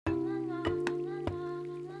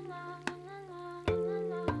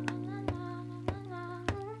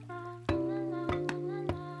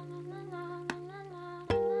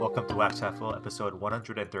welcome to Wax Huffle, episode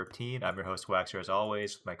 113. I'm your host, Waxer, as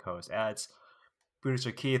always, with my co-host Ads.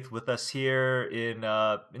 Producer Keith with us here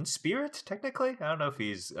in spirit, technically. I don't know if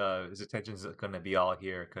his attention's going to be all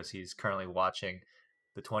here because he's currently watching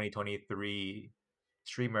the 2023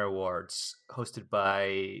 Streamer Awards hosted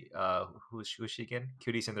by who's she again?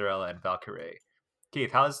 Cutie Cinderella and Valkyrie.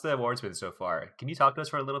 Keith, how's the awards been so far? Can you talk to us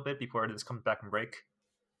for a little bit before this comes back from break?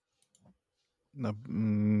 No,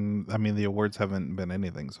 I mean the awards haven't been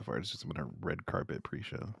anything so far. It's just been a red carpet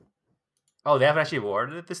pre-show. Oh, they haven't actually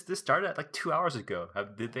awarded it. This started like 2 hours ago.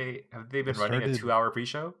 Have they been running a 2 hour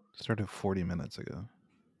pre-show? Started 40 minutes ago.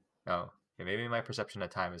 Oh, yeah, maybe my perception of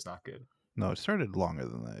time is not good. No, it started longer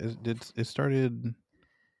than that. It started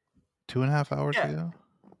 2.5 hours ago.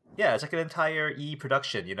 Yeah, it's like an entire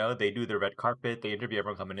production. You know, they do the red carpet, they interview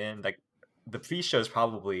everyone coming in. Like the pre-show is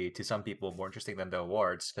probably to some people more interesting than the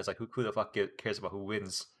awards because like who the fuck cares about who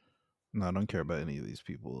wins? No, I don't care about any of these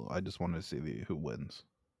people. I just want to see who wins.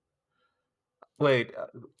 Wait,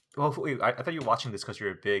 wait, I thought you were watching this because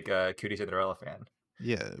you're a big Cutie Cinderella fan.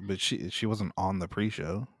 Yeah, but she wasn't on the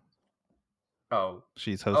pre-show. Oh,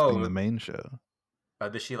 she's hosting the main show.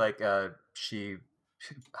 Did she she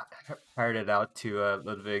hired it out to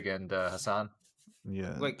Ludwig and Hassan?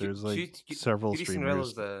 Yeah, Like, there's several Cutie streamers.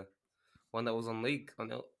 Cinderella's the one that was on League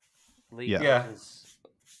League. Yeah.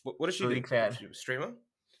 What does she League do? fan. She a streamer?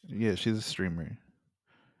 Yeah, she's a streamer.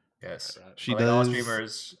 Yes, she does. All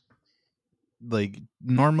streamers. Like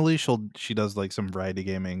normally she does like some variety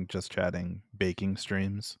gaming, just chatting, baking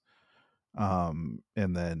streams, and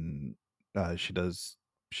then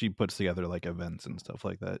she puts together like events and stuff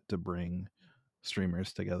like that to bring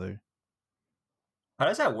streamers together. How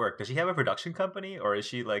does that work? Does she have a production company, or is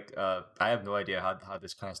she like? I have no idea how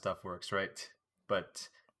this kind of stuff works, right? But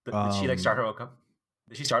did she like start her own company?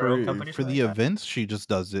 Did she start her own company for the events? She just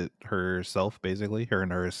does it herself, basically, her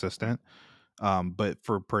and her assistant. But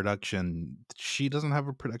for production, she doesn't have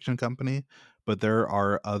a production company, but there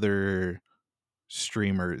are other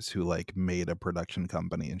streamers who like made a production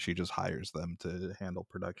company and she just hires them to handle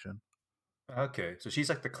production. Okay, so she's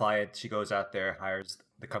like the client. She goes out there, hires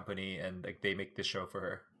the company, and like they make the show for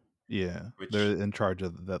her. Yeah, they're in charge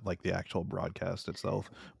of that, like the actual broadcast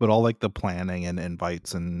itself, but all like the planning and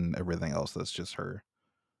invites and everything else, that's just her.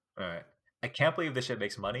 All right. I can't believe this shit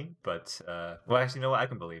makes money, but well, actually, you know what? I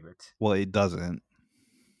can believe it. Well, it doesn't.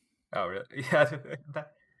 Oh, really? Yeah.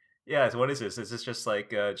 Yeah. So what is this? Is this just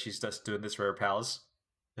like she's just doing this for her pals?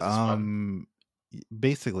 Is this fun?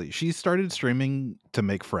 Basically, she started streaming to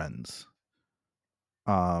make friends.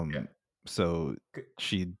 Yeah. So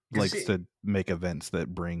she likes to make events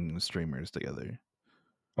that bring streamers together.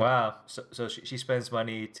 Wow. So she spends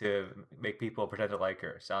money to make people pretend to like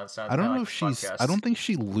her. Sounds. I don't know like if I don't think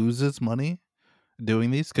she loses money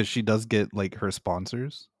doing these because she does get like her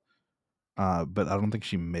sponsors. But I don't think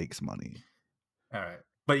she makes money. All right.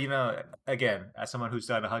 But you know, again, as someone who's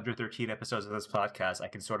done 113 episodes of this podcast, I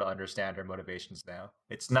can sort of understand her motivations now.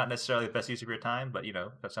 It's not necessarily the best use of your time, but you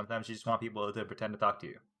know, sometimes you just want people to pretend to talk to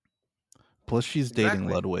you. Plus, she's dating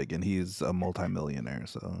Ludwig, and he's a multimillionaire,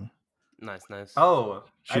 so nice. Oh,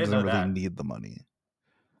 she doesn't really need the money.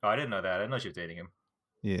 Oh, I didn't know that. I didn't know she was dating him.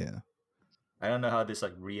 Yeah. I don't know how this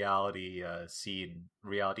like reality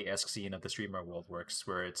reality-esque scene of the streamer world works,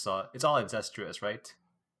 where it's all incestuous, right?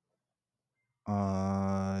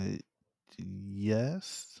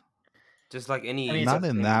 Yes. Just like any, I mean, not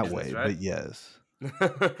in that way, right? But yes.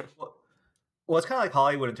 Well, it's kind of like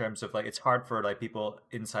Hollywood in terms of like it's hard for like people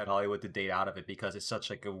inside Hollywood to date out of it because it's such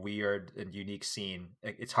like a weird and unique scene.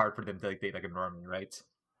 It's hard for them to like date like a normie, right?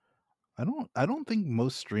 I don't think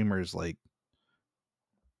most streamers like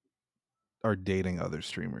are dating other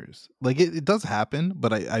streamers. Like it does happen,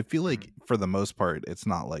 but I feel like for the most part it's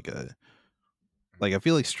not like I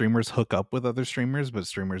feel like streamers hook up with other streamers, but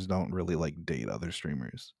streamers don't really like date other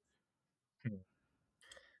streamers.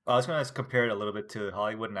 Well, I was going to compare it a little bit to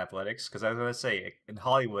Hollywood and athletics because I was going to say in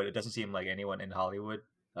Hollywood it doesn't seem like anyone in Hollywood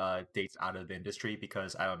dates out of the industry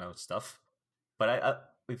because I don't know stuff. But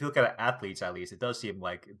if you look at athletes, at least it does seem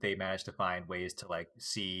like they manage to find ways to like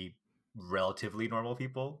see relatively normal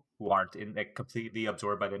people who aren't in like completely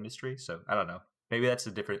absorbed by the industry. So I don't know. Maybe that's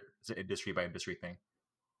it's an industry by industry thing.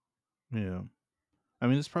 Yeah. I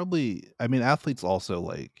mean, it's probably, athletes also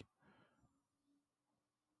like,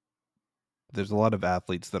 there's a lot of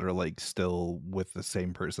athletes that are like still with the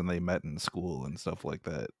same person they met in school and stuff like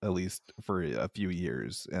that, at least for a few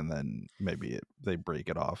years. And then maybe they break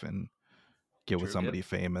it off and get with somebody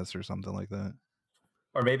famous or something like that.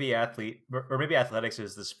 Or maybe athletics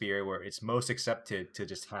is the sphere where it's most accepted to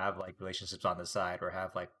just have like relationships on the side or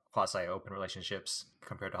have like quasi open relationships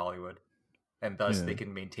compared to Hollywood. and thus they Yeah.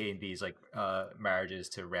 can maintain these like marriages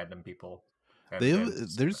to random people. They And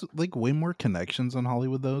have there's like way more connections on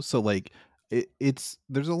Hollywood though. So like it's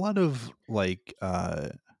there's a lot of like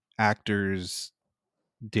actors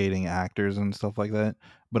dating actors and stuff like that.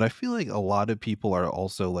 But I feel like a lot of people are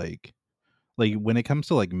also like when it comes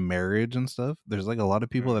to like marriage and stuff, there's like a lot of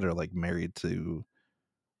people that are like married to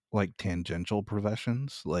like tangential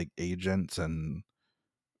professions, like agents and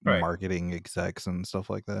right. marketing execs and stuff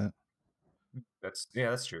like that.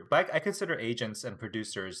 That's true. But I consider agents and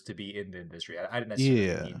producers to be in the industry. I didn't necessarily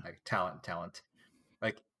Yeah. mean like talent.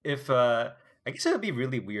 Like if I guess it would be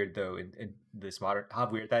really weird though in this modern how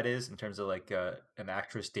weird that is in terms of like an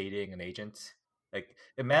actress dating an agent. Like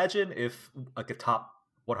imagine if like a top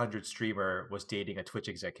 100 streamer was dating a Twitch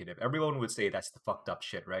executive. Everyone would say that's the fucked up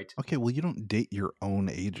shit, right? Okay, well you don't date your own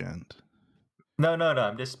agent. No.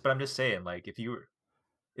 I'm just saying like if you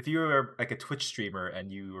were like a Twitch streamer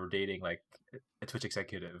and you were dating like a Twitch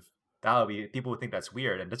executive, that would be people would think that's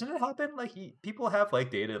weird. And doesn't it happen? Like people have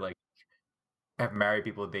like dated like have married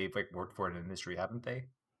people they've like worked for in the industry, haven't they?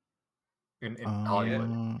 In Yeah,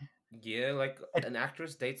 Hollywood. Uh yeah. Like I, an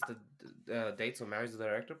actress dates or marries the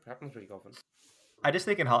director. Happens pretty often. I just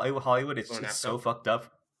think in Hollywood, Or an it's actor. so fucked up.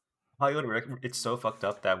 Hollywood, it's so fucked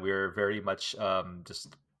up that we're very much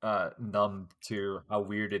just numb to how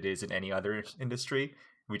weird it is in any other industry.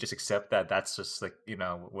 We just accept that that's just like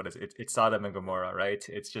what is it? It's Sodom and Gomorrah, right?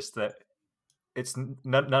 It's just that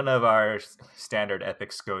none of our standard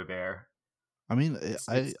ethics go there. I mean, It's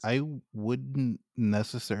I wouldn't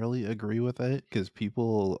necessarily agree with it because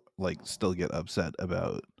people like still get upset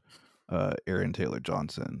about Aaron Taylor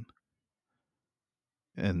Johnson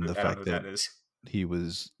and the I don't know fact who that that is. he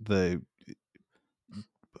was the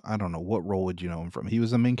I don't know what role would you know him from. He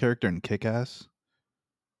was the main character in Kick Ass.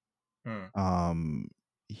 Hmm. Um,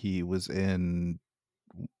 he was in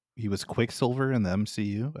he was Quicksilver in the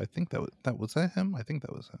MCU. I think that was that him. I think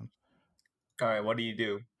that was him. All right, what do you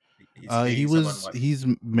do? He's dating someone. He What? he's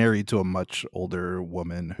married to a much older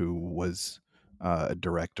woman who was a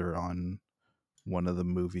director on one of the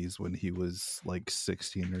movies when he was like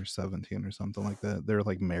 16 or 17 or something like that. They're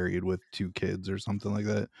like married with two kids or something like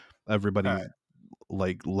that. All Everybody right.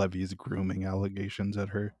 like levies grooming allegations at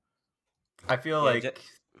her. I feel Yeah,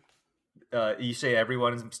 like you say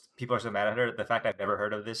people are so mad at her. The fact I've never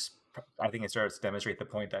heard of this, I think it starts to demonstrate the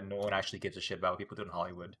point that no one actually gives a shit about what people do in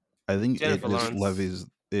Hollywood. I think it Jennifer just Lawrence levies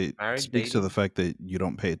it married, speaks to the dating. fact that you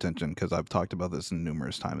don't pay attention because I've talked about this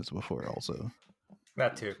numerous times before also.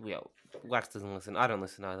 That too. Yeah, Wax doesn't listen. I don't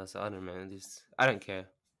listen either, so I don't know. I don't care,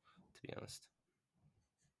 to be honest.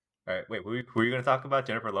 All right, wait. Were you going to talk about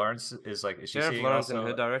Jennifer Lawrence? Is she Jennifer seeing Lawrence and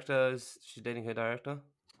also? her director is she dating her director?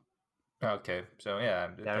 Okay, so yeah,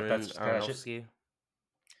 Darren that's kind of shit. Aronofsky.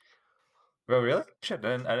 Oh, really? Shit,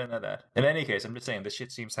 I didn't know that. In any case, I'm just saying this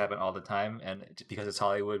shit seems to happen all the time, and because it's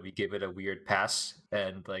Hollywood, we give it a weird pass,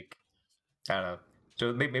 and like I don't know.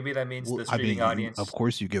 So maybe that means Well, the I mean, streaming of audience.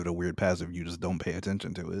 course you give it a weird pass if you just don't pay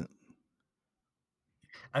attention to it.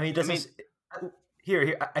 I mean, I mean,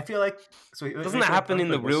 here. I feel like so. doesn't Make that a happen point in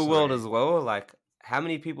for the this real world story. as well? Like, how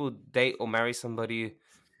many people date or marry somebody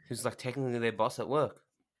who's like technically their boss at work?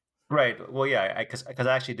 Right. Well, yeah, because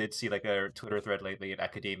I actually did see like a Twitter thread lately in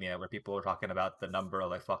academia where people were talking about the number of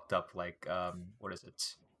like fucked up like what is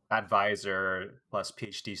it, advisor plus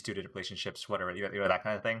PhD student relationships, whatever, that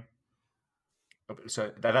kind of thing.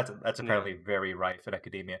 So that's Yeah. apparently very rife in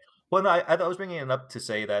academia. Well, no, I was bringing it up to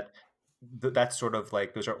say that that's sort of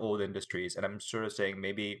like those are old industries, and I'm sort of saying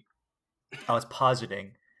maybe I was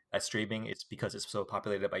positing that streaming is because it's so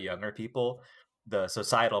populated by younger people. The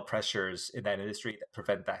societal pressures in that industry that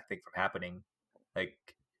prevent that thing from happening. Like,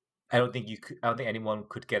 I don't think anyone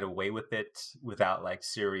could get away with it without like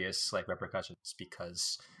serious like repercussions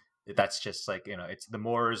because that's just like it's the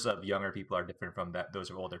mores of younger people are different from those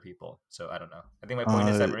of older people. So I don't know. I think my point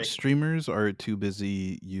is that Streamers are too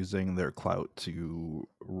busy using their clout to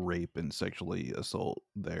rape and sexually assault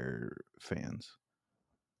their fans.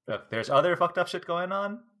 there's other fucked up shit going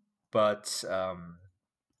on, but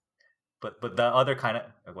but the other kind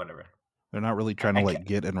of whatever. They're not really trying to I like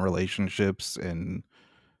get in relationships and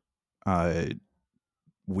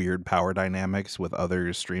weird power dynamics with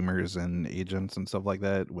other streamers and agents and stuff like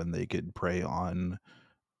that when they could prey on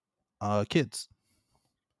kids.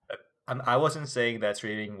 I wasn't saying that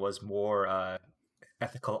streaming was more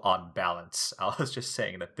ethical on balance. I was just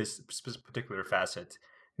saying that this particular facet,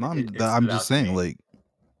 No, it I'm stood just out to saying, me. like,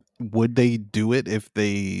 would they do it if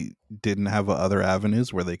they didn't have other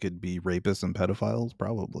avenues where they could be rapists and pedophiles?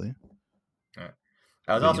 Probably. Yeah.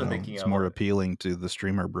 I was But, also thinking it's of more appealing to the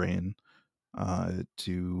streamer brain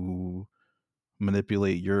to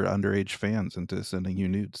manipulate your underage fans into sending you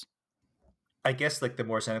nudes. I guess like the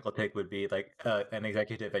more cynical take would be like an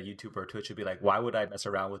executive at YouTube or Twitch would be like, why would I mess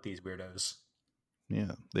around with these weirdos?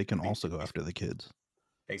 Yeah, they can The- also go these- after the kids.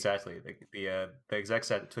 Exactly. The execs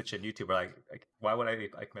at Twitch and YouTube are like why would I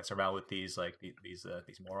like mess around with these like these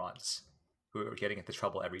morons who are getting into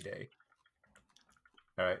trouble every day?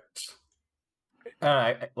 All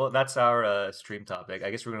right. Well, that's our stream topic.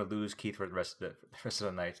 I guess we're gonna lose Keith for the rest of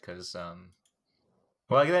the night because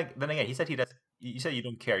well, then again, he said he does. You said you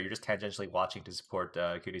don't care. You're just tangentially watching to support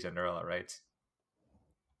Cuties and Nurla, right?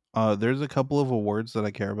 There's a couple of awards that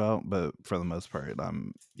I care about, but for the most part,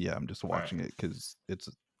 I'm just All right. watching it because it's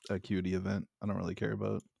a cutie event. I don't really care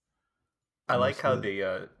about. I like most how of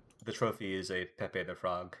it. the trophy is a Pepe the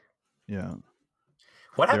Frog. Yeah,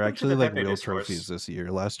 What they're happened to actually the like Pepe real discourse? trophies this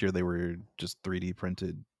year. Last year they were just 3D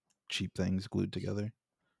printed cheap things glued together.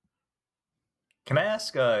 Can I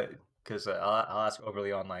ask? Because I'll ask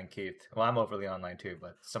overly online Keith. Well, I'm overly online too,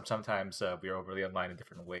 but sometimes we're overly online in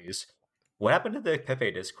different ways. What happened to the Pepe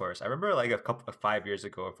discourse? I remember like a couple of 5 years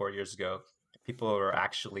ago or 4 years ago, people were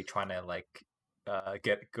actually trying to like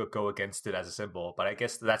go against it as a symbol, but I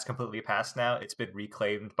guess that's completely past now. It's been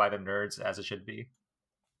reclaimed by the nerds as it should be.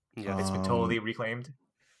 Yeah. It's been totally reclaimed.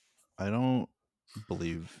 I don't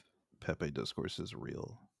believe Pepe discourse is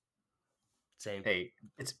real. Same. Hey,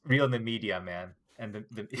 it's real in the media, man. And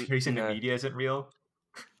the reason the no. media isn't real.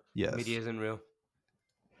 Yes. Media isn't real.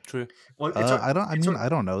 True. Well, I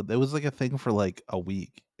don't know. It was like a thing for like a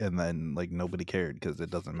week, and then like nobody cared because it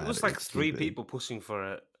doesn't matter. It was like It's 3 stupid. people pushing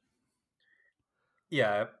for it.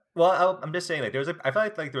 Yeah. Well, I'm just saying, like, I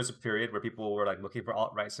felt like there was a period where people were like looking for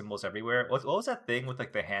alt-right symbols everywhere. What was that thing with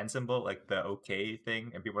like the hand symbol, like the OK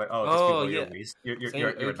thing, and people were like, "Oh, just below your waist,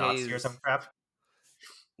 you're a Nazi or some crap."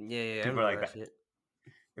 Yeah, People I are remember like that shit.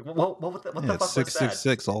 What the fuck was that?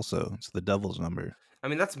 666 also. It's the devil's number. I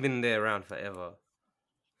mean, that's been there around forever.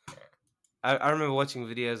 I remember watching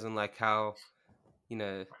videos on like how,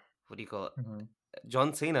 what do you call it? Mhm.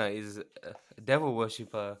 John Cena is a devil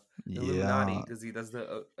worshipper, Illuminati, Yeah. because he does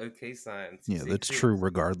the OK sign. Yeah, that's true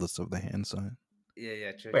regardless of the hand sign.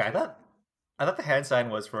 Yeah, true. Wait, I thought the hand sign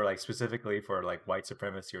was for like specifically for like white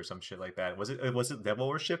supremacy or some shit like that. Was it devil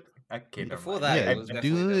worship? Okay, never Before mind. that, Yeah, it was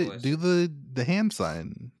definitely devil do the hand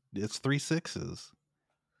sign. It's 3 6s.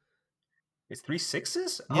 It's 3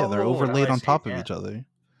 6s. Yeah, they're Oh, now overlaid I on see. top of Yeah. each other.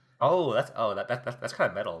 Oh, that's kind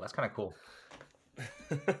of metal. That's kind of cool.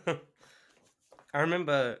 I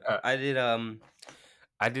remember I did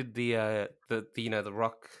the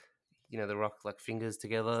rock, the rock like fingers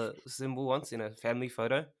together symbol once in a family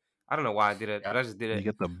photo. I don't know why I did it, but I just did You it.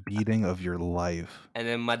 get the beating of your life. And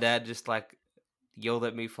then my dad just like yelled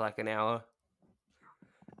at me for like an hour,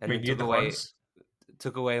 and Wait, then you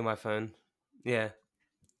took away my phone. Yeah.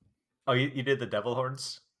 Oh, you did the devil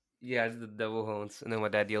horns? Yeah, I did the devil horns, and then my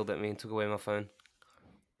dad yelled at me and took away my phone.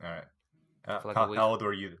 All right. For like a week. How old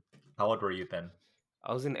were you? How old were you then?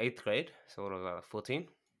 I was in 8th grade, so what was I, 14?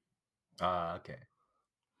 Okay.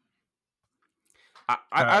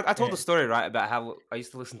 I told the story, right, about how I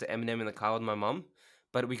used to listen to Eminem in the car with my mum,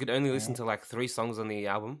 but we could only listen to like 3 songs on the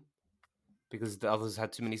album because the others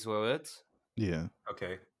had too many swear words. Yeah.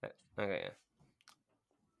 Okay. Okay, yeah.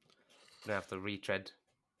 Gonna have to retread.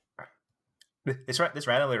 This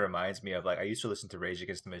randomly reminds me of like I used to listen to Rage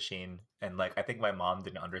Against the Machine, and like I think my mom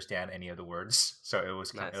didn't understand any of the words, so it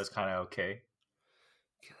was Nice. it was kind of okay.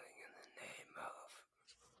 Killing in the name of.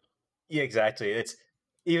 Yeah, exactly. It's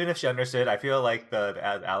even if she understood, I feel like the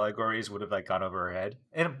allegories would have like gone over her head,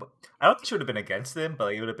 and I don't think she would have been against them, but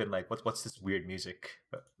like, it would have been like, what's this weird music?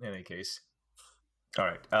 But in any case, all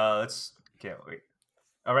right. Let's can't wait.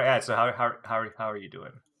 All right, Ed, so how are you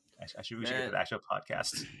doing? We should get to the actual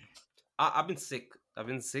podcast. I've been sick.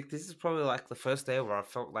 This is probably like the first day where I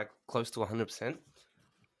felt like close to 100%.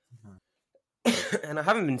 And I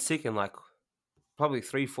haven't been sick in like probably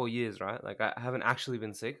 3-4 years, right? Like I haven't actually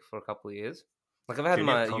been sick for a couple of years. Like I've had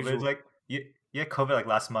my COVID, usual. like you had COVID like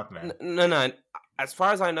last month, man. No. As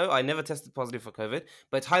far as I know, I never tested positive for COVID,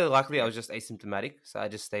 but it's highly likely I was just asymptomatic, so I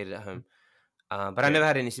just stayed at home. But I never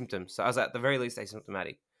had any symptoms, so I was at the very least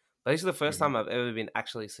asymptomatic. But this is the first time I've ever been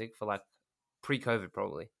actually sick for like pre-COVID,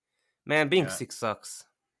 probably. Man, being sick sucks.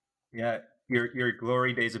 Yeah, your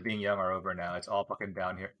glory days of being young are over now. It's all fucking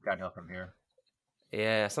downhill from here.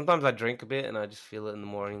 Yeah, sometimes I drink a bit and I just feel it in the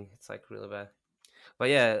morning. It's like really bad. But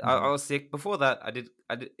yeah, I was sick. Before that,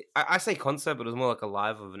 I say concert, but it was more like a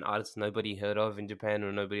live of an artist nobody heard of in Japan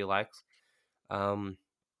or nobody likes. And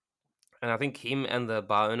I think him and the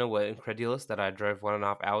bar owner were incredulous that I drove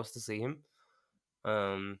 1.5 hours to see him.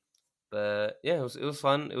 But yeah, it was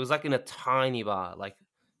fun. It was like in a tiny bar, like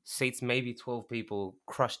seats maybe 12 people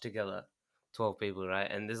crushed together, 12 people, right?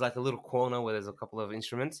 And there's like a little corner where there's a couple of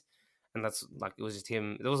instruments, and that's like it was just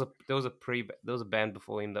him. There was a band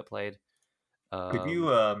before him that played. Could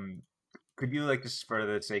Um, you like, just for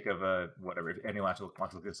the sake of whatever, if anyone wants to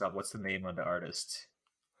look this up, what's the name of the artist?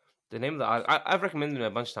 the name of the I've recommended him a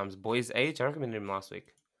bunch of times. Boys Age. I recommended him last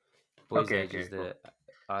week. Boys Okay, Age okay, is cool. the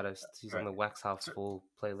artist. He's on Right. the Wax House So, Full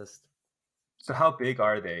playlist. so how big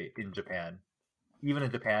are they in Japan? Even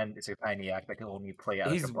in Japan, it's a tiny act that can only play at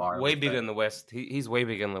like a He's bar way with bigger friends. in the West. He's way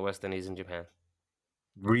bigger in the West than he's in Japan.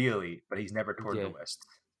 Really, but he's never toured the Yeah. West.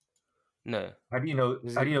 No. How do you know?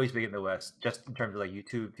 Is How do it you know he's big in the West? Just in terms of like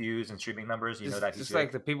YouTube views and streaming numbers, you know that he's just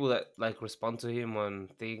like big. the people that like respond to him on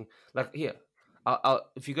thing like here.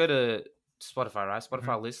 If you go to Spotify, right? Hmm.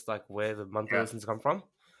 Spotify lists like where the monthly Yeah. listens come from.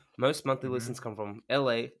 Most monthly Hmm. listens come from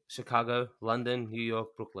LA, Chicago, London, New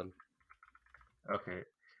York, Brooklyn. Okay.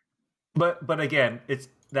 But again,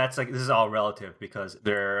 that's like, this is all relative because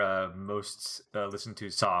their most listened to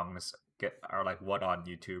songs are like what on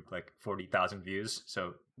YouTube, like 40,000 views.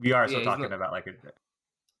 So we are Yeah, still he's not. talking about like a,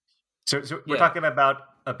 so we're Yeah, talking about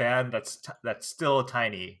a band that's still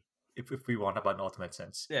tiny. If we want about an ultimate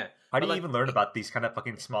sense, yeah. how do But you like, even learn about these kind of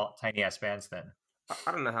fucking small tiny ass bands then?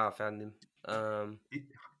 I don't know how I found him. It-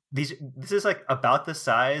 this is like about the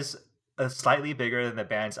size, slightly bigger than the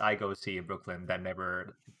bands I go see in Brooklyn that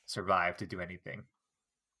never survive to do anything.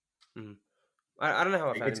 Mhm. I don't know how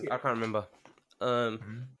I Like, found him. I can't remember. Um,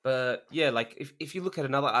 Mhm. but yeah, like if you look at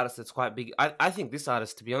another artist that's quite big, I think this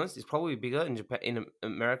artist, to be honest, is probably bigger in Japan, in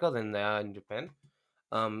America than they are in Japan.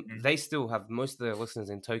 Mhm. They still have most of their listeners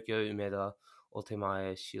in Tokyo, Umeda,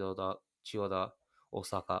 Otemae, Chiyoda,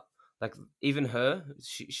 Osaka. Like even her,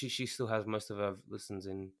 she still has most of her listens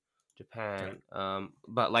in Yeah. Japan.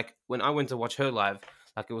 But like when I went to watch her live,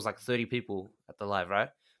 like it was like 30 people at the live, right?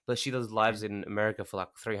 But she does lives Mhm. in America for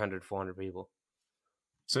like 300, 400 people.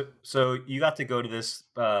 So you got to go to this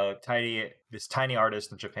tiny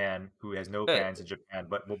artist in Japan who has no Yeah, fans in Japan,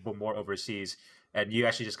 but more overseas, and you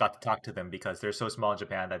actually just got to talk to them because they're so small in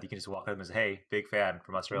Japan that you can just walk up to them and say, "Hey, big fan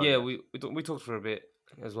from yeah, Australia." we talked for a bit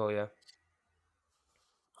as well. Yeah,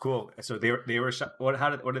 Cool. So they were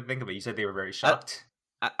what did they think of it? You said they were very I, shocked.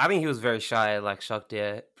 I think he was very shy, like shocked.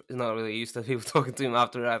 Yeah, he's not really used to people talking to him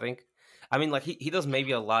after. I think. I mean, like he does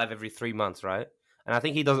maybe a live every 3 months, right? And I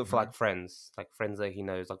think he does it for Mhm. like friends that he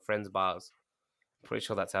knows, like friends bars. Pretty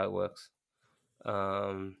sure that's how it works.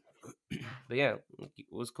 Um, but yeah, it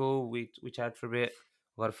was cool. We chatted for a bit.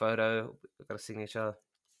 Got a photo. Got a signature,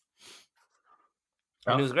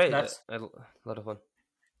 and it Oh, was great. that's A lot of fun.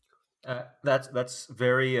 that's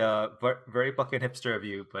very very fucking hipster of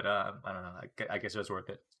you, but I don't know. I guess it was worth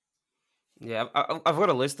it. Yeah, I've got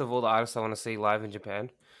a list of all the artists I want to see live in Japan.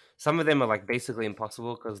 Some of them are like basically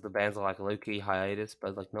impossible because the bands are like low key hiatus,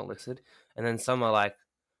 but like not listed. And then some are like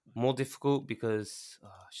more difficult because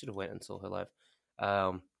I should have went and saw her live.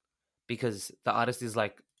 Um, because the artist is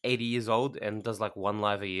like 80 years old and does like one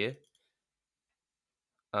live a year.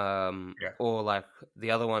 Yeah. Or like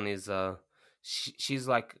the other one is she's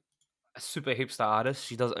like a super hipster artist.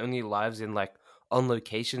 She does only lives in like on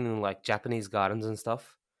location in like Japanese gardens and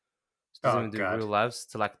stuff. She doesn't Oh even do God. real lives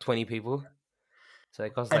to like 20 people. So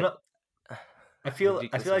it costs I like know. I feel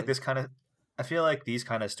ridiculous like money. this kind of I feel like these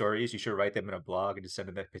kind of stories you should write them in a blog and just send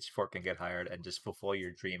them to Pitchfork and get hired and just fulfill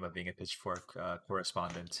your dream of being a Pitchfork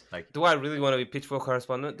correspondent. Like, Do I really want to be Pitchfork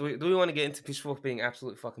correspondent? Do we want to get into Pitchfork being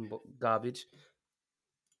absolute fucking garbage?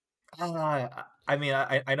 I mean,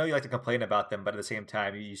 I know you like to complain about them, but at the same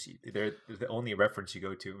time, you see they're the only reference you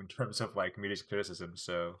go to in terms of like music criticism.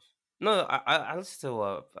 So, No, I listen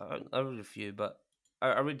to I read a few, but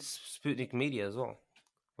I read Sputnik Media as well,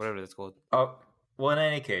 whatever it's called. oh well. In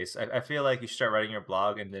any case, I feel like you should start writing your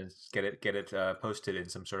blog and then get it posted in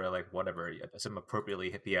some sort of like whatever, some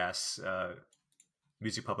appropriately hippie ass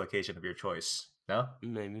music publication of your choice. No.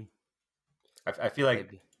 Maybe, I feel like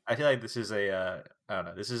maybe. this is a I don't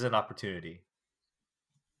know, this is an opportunity.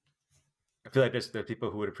 I feel like there are people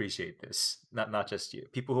who would appreciate this, not just you.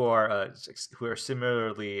 People who are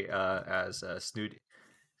similarly as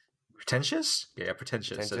pretentious, yeah,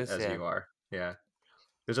 pretentious Pretentious, as yeah. you are. Yeah,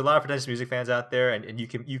 there's a lot of pretentious music fans out there, and you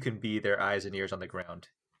can be their eyes and ears on the ground.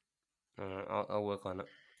 I'll work on it.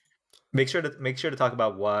 Make sure to talk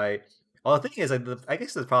about why. Well, the thing is, like, I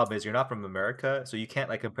guess the problem is you're not from America, so you can't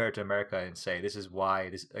like compare it to America and say this is why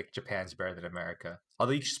this like Japan's better than America.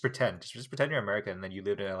 Although you just pretend, just pretend you're American, and then you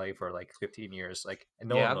lived in LA for like 15 years, like, and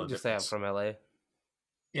no one Yeah, will I know could the just say I'm difference. from LA.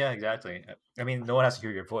 Yeah, exactly. I mean, no one has to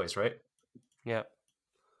hear your voice, right? Yeah.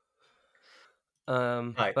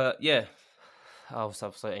 Hi. But yeah, I was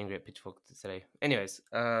so angry at Pitchfork today. Anyways,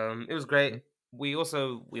 it was great. we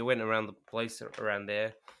went around the place around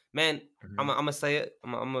there. Man, I'm Mhm. gonna say it.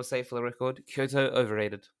 I'm gonna say it for the record. Kyoto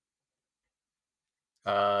overrated.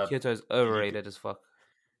 Uh, Kyoto's did you overrated as fuck.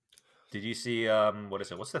 did you see what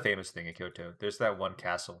is it? What's the famous thing in Kyoto? There's that one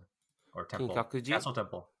castle or temple, Kinkakuji, castle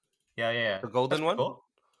temple. Yeah, yeah, yeah. the That's golden pretty one. cool.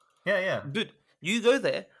 Yeah, yeah. Dude, you go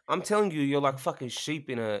there. I'm telling you, you're like fucking sheep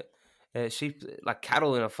in a sheep, like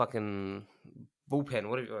cattle in a fucking bullpen.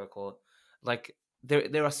 Whatever you want to call it. Like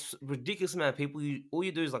there are ridiculous amount of people. All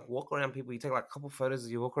you do is like walk around people. You take like a couple photos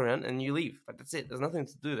as you walk around, and you leave. Like that's it. There's nothing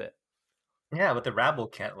to do there. Yeah, but the rabble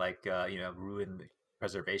can't like ruin the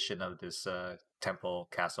preservation of this temple,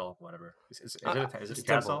 castle, whatever. Is it It's a temple,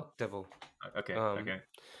 castle? temple. Okay, Um, okay.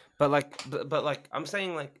 but like I'm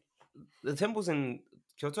saying, like the temples in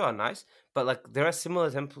Kyoto are nice, but like there are similar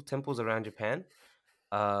temples around Japan.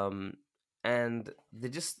 Um, and they're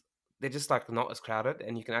just like not as crowded,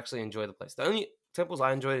 and you can actually enjoy the place. The only temples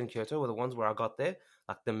I enjoyed in Kyoto were the ones where I got there,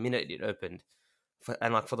 like the minute it opened,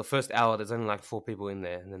 and like for the first hour, there's only like 4 people in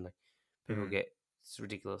there, and then like people Mhm. get it's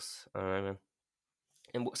ridiculous. I don't know, man.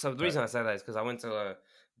 And so the Right, reason I say that is because I went to a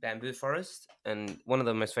bamboo forest, and one of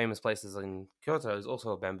the most famous places in Kyoto is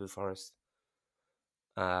also a bamboo forest.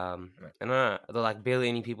 right. And I don't know, there are like barely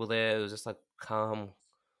any people there. It was just like calm,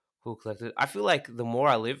 cool, collected. I feel like the more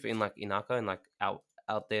I live in like Inaka and like out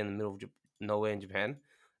there in the middle of nowhere in Japan,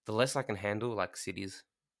 the less I can handle like cities.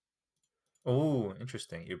 Oh,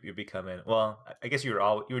 interesting. You're becoming well. I guess you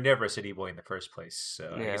were never a city boy in the first place,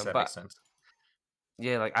 so I Yeah, guess that makes but sense.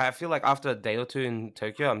 yeah, like I feel like after a day or two in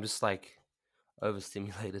Tokyo, I'm just like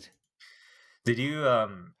overstimulated. Did you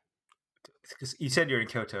because you said you're in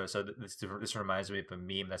Kyoto, so this reminds me of a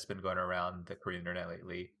meme that's been going around the Korean internet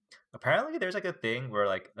lately. Apparently, there's like a thing where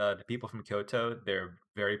like the people from Kyoto they're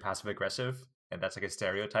very passive aggressive, and that's like a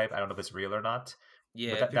stereotype. I don't know if it's real or not,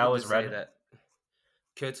 but Yeah, that people do was say read. that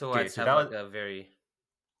Okay, Kyotoites so have that like was a very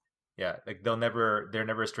yeah, like they're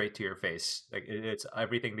never straight to your face. Like it's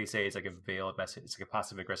everything they say is like a veiled message. It's like a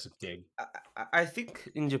passive aggressive dig. I think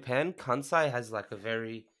in Japan, Kansai has like a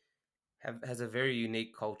very has a very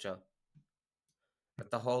unique culture. Like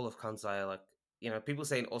the whole of Kansai, are like people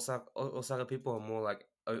say in Osaka people are more like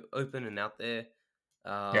open and out there,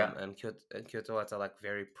 Yeah. and Kyotoites are like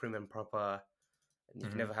very prim and proper, and you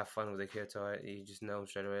can Hmm. never have fun with a Kyotoite. You just know 'em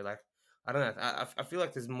straight away. Like I don't know. I feel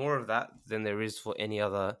like there's more of that than there is for any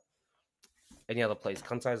other place.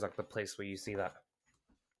 Kansai is like the place where you see that,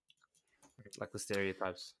 like the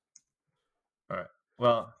stereotypes. All right.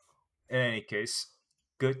 Well, in any case,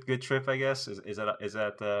 good trip, I guess. Is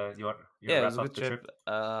that you want Yeah, to it was wrap a up good the trip. trip?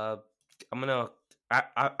 I'm gonna.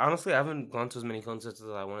 I honestly I haven't gone to as many concerts as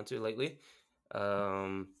I wanted to lately.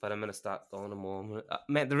 But I'm gonna start going to more.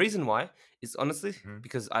 Man, the reason why is honestly Hmm.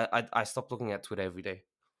 because I stopped looking at Twitter every day.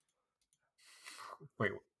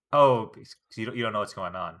 Wait. Oh, you don't know what's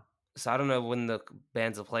going on. So I don't know when the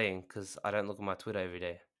bands are playing because I don't look at my Twitter every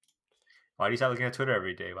day. Why do you start looking at Twitter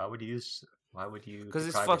every day? Why would you Because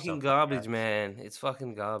it's deprive fucking yourself like garbage, that? man. It's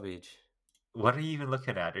fucking garbage. What are you even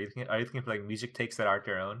looking at? Are you looking for like music takes that aren't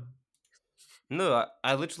your own? No,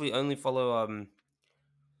 I literally only follow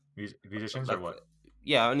Musicians or like what?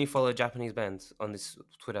 yeah, I only follow Japanese bands on this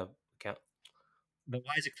Twitter account. Then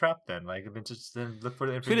why is it crap then? Like then look for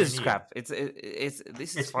the information Twitter's you need. crap. It's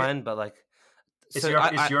this is It's fine, but like it's so your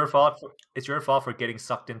I it's your fault it's your fault for getting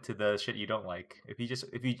sucked into the shit you don't like. If you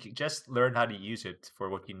just learn how to use it for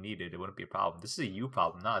what you needed, it wouldn't be a problem. This is a you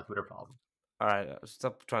problem, not a Twitter problem. all right,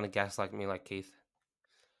 stop trying to gaslight me like Keith.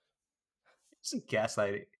 It's like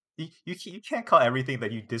gaslighting. You can't call everything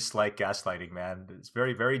that you dislike gaslighting, man. It's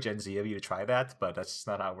very very Gen Z of you to try that, but that's just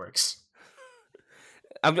not how it works.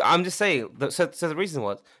 I'm just saying. So the reason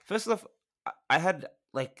was first off, I had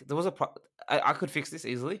like there was I could fix this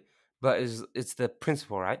easily, but it's the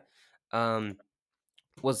principle, right? Um,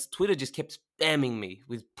 was Twitter just kept spamming me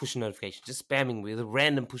with push notifications, just spamming me with a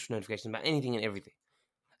random push notification about anything and everything,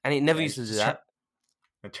 and it never Yeah, used to do just that.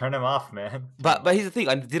 turn them off, man. Turn them But off. here's the thing: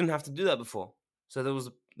 I didn't have to do that before. So there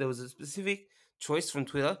was a specific choice from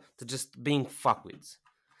Twitter to just being fuckwits.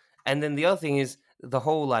 And then the other thing is the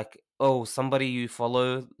whole like, oh, somebody you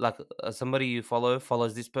follow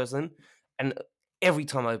follows this person, and every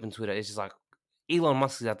time I open Twitter, it's just like Elon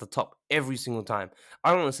Musk is at the top every single time.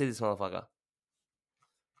 I don't want to see this motherfucker.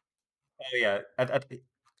 Oh yeah,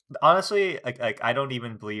 honestly, like I don't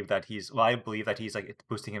even believe that he's. Well, I believe that he's like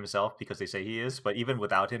boosting himself because they say he is. But even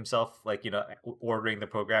without himself, like ordering the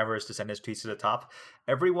programmers to send his tweets to the top,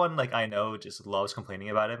 everyone like I know just loves complaining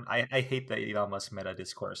about him. I hate the Elon Musk meta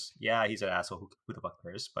discourse. Yeah, he's an asshole. Who the fuck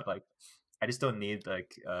cares? But like, I just don't need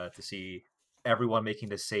like to see everyone making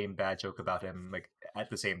the same bad joke about him like at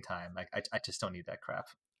the same time. Like I just don't need that crap.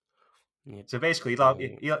 Yep. So basically, So,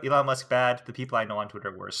 Elon Musk bad. The people I know on Twitter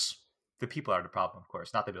are worse. The people are the problem, of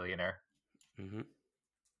course, not the billionaire. mhm.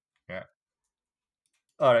 Yeah.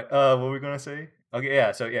 All right. What were we gonna say? Okay.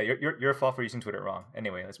 Yeah. So yeah, your fault for using Twitter wrong.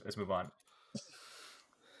 Anyway, let's move on.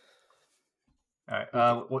 All right.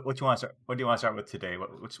 Okay. What you want to start? What do you want to start with today?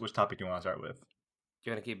 Which topic do you want to start with? Do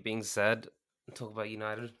you want to keep being sad and talk about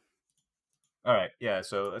United? All right. Yeah.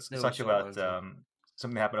 So let's They're all talk short about ones. Yeah.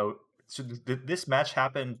 something that happened. So this match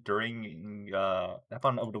happened during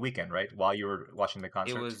happened over the weekend, right? While you were watching the It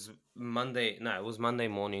concert. was Monday. No, it was Monday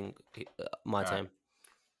morning, my time.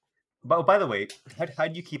 But by the way, how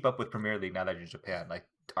do you keep up with Premier League now that you're in Japan? Like,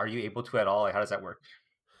 are you able to at all? Like, how does that work?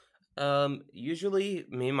 Usually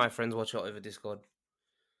me and my friends watch it over Discord.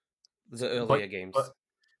 The earlier But games.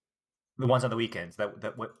 the ones on the weekends the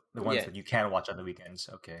ones Yeah. that you can watch on the weekends.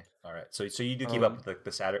 Okay, all right. So you do keep Um, up with like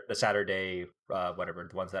the Saturday whatever,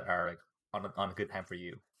 the ones that are like on a good time for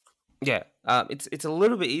you. Yeah, it's a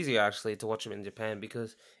little bit easier actually to watch them in Japan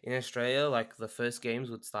because in Australia, like the first games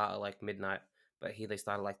would start at like midnight, but here they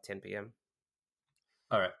start at like 10 p.m.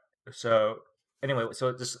 All right. So anyway,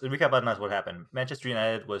 so just to recap on what happened. Manchester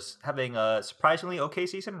United was having a surprisingly okay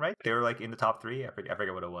season, right? They were like in the top three. I forget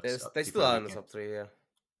what it was They before still the are in the weekend. top three, yeah.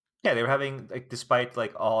 Yeah, they were having like, despite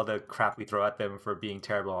like all the crap we throw at them for being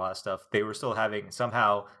terrible and all that stuff, they were still having,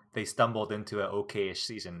 somehow they stumbled into an okay-ish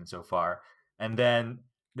season so far. And then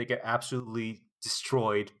they get absolutely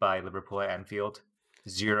destroyed by Liverpool at Anfield,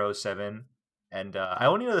 0-7. And I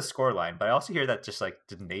only know the score line, but I also hear that just like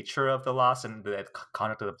the nature of the loss and the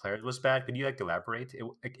conduct of the players was bad. Could you like elaborate?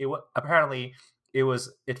 Apparently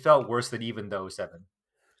it felt worse than even the 0-7.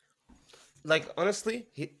 Like honestly,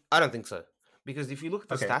 I don't think so because if you look at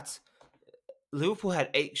the Okay. stats, Liverpool had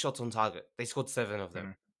 8 shots on target. They scored 7 of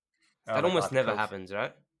them. Oh That my almost god, the never coach. happens,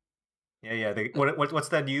 right? Yeah. What's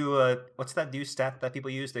that new stat that people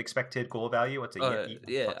use? The expected goal value. What's it?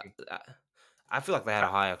 Yeah. Fucking. I feel like they had a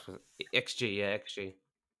high XG. Yeah, XG.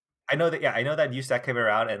 I know that. Yeah, I know that new stat came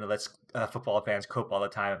around, and it lets football fans cope all the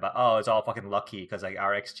time about, oh, it's all fucking lucky because like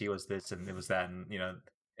our XG was this and it was that, and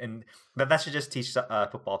and that should just teach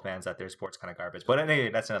football fans that their sport's kind of garbage. But anyway,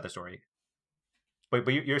 that's another story. But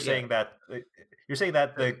you're Yeah. saying that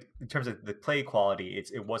the in terms of the play quality,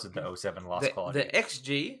 it wasn't the 0-7 loss The quality.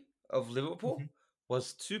 XG of Liverpool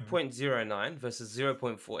was Mhm. 2.09 versus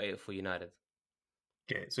 0.48 for United.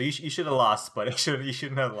 Okay, so you should have lost, but you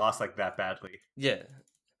shouldn't have lost like that badly. Yeah.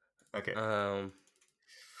 Okay.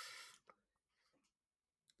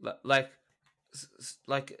 Like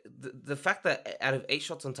the fact that out of 8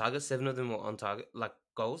 shots on target, 7 of them were on target, like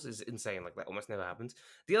goals, is insane. Like that almost never happens.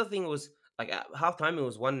 The other thing was like at halftime it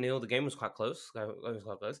was 1-0. The game was quite close.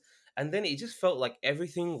 And then it just felt like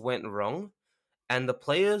everything went wrong, and the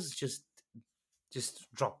players just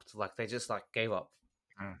dropped. Like they just like gave up,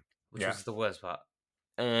 which Yeah. was the worst part.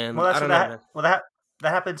 And Well, I don't know, man. that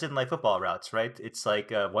happens in like football routes, right? It's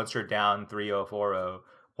like once you're down 3-0, 4-0,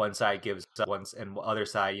 one side gives up once, and the other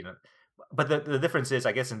side, But the difference is,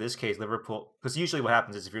 I guess in this case, Liverpool, because usually what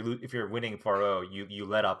happens is if you're winning 4-0, you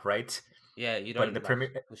let up, right? Yeah, you But in don't the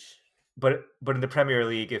Premier, push. but in the Premier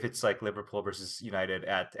League, if it's like Liverpool versus United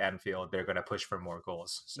at Anfield, they're gonna push for more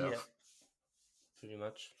goals. So Yeah, pretty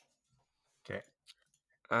much. okay.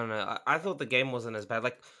 I don't know. I thought the game wasn't as bad.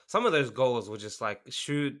 Like some of those goals were just like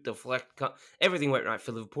shoot, deflect, everything went right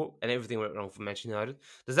for Liverpool and everything went wrong for Manchester United.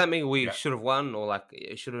 Does that mean we Yeah. should have won, or like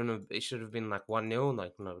it should have been like 1-0?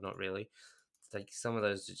 Like no, not really. It's like some of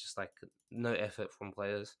those are just like no effort from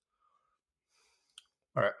players.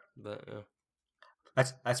 All right. But yeah.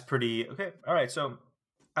 That's pretty okay. All right, so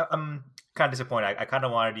I'm kind of disappointed. I kind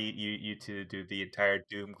of wanted you to do the entire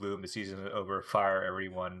doom gloom, the season is over, fire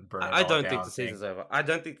everyone, burn it I all don't think down the thing. season's over. I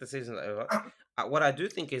don't think the season's over. What I do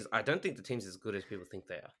think is I don't think the team's as good as people think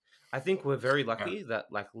they are. I think we're very Yeah. lucky that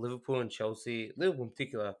like Liverpool and Chelsea, Liverpool in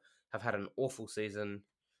particular, have had an awful season.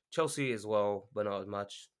 Chelsea as well, but not as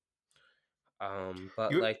much.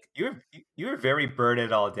 But You like you were very burn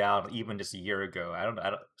it all down even just a year ago. I don't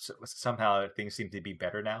somehow things seem to be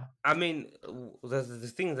better now. I mean,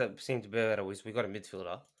 the things that seem to be better is we got a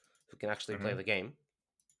midfielder who can actually play Mhm. the game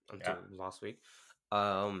until Yeah. last week.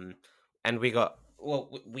 And we got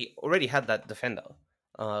we already had that defender.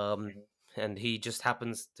 And he just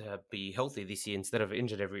happens to be healthy this year instead of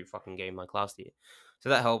injured every fucking game like last year. So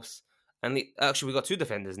that helps. And actually, we got 2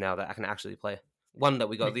 defenders now that can actually play. One that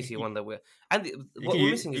we got this year, one that what we're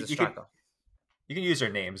missing is a striker. You can use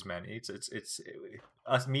their names, man. It's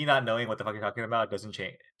us me not knowing what the fuck you're talking about doesn't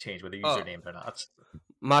change whether you use their names or not.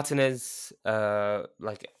 Martinez,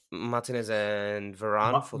 Martinez and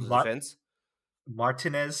Varane for the defense.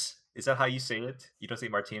 Martinez, is that how you say it? You don't say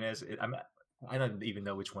Martinez. I don't even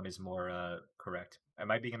know which one is more correct.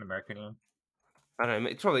 Am I being an American name? I don't know.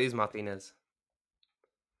 It probably is Martinez.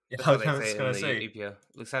 Yeah, That's I what was they say in gonna the say. EPL.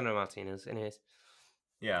 Alexandro Martinez. Anyways,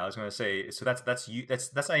 Yeah, I was gonna say. So that's you.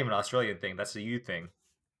 That's not even an Australian thing. That's a you thing.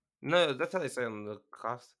 no, that's how they say on the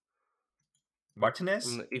cast on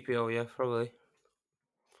Martinez. the EPL. Yeah, probably.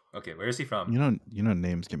 Okay, where is he from? You know,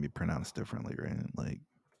 names can be pronounced differently, right? Like,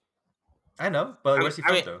 I know, but like, I mean, where's he I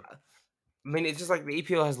from mean, though? I mean, it's just like the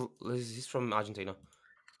EPL has. He's from Argentina.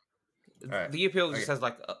 All right. The EPL just Okay, has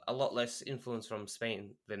like a lot less influence from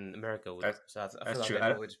Spain than America would. that's So I feel that's like true. they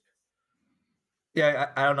probably just Yeah,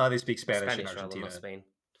 I don't know how they speak Spanish in Spanish rather, not Argentina. Spain.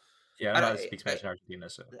 Yeah, I don't I, know how don't- they speak Spanish in Argentina.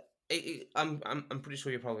 So I'm pretty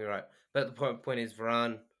sure you're probably right. But the point is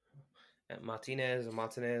Varane, Martinez, and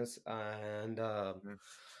Mhm.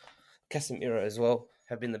 Casemiro as well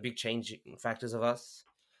have been the big changing factors of us.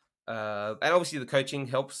 And obviously the coaching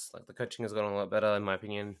helps. Like the coaching has gotten a lot better in my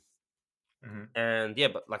opinion. Mhm. And yeah,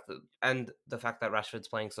 but like the fact that Rashford's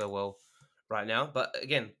playing so well right now. But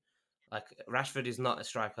again, like Rashford is not a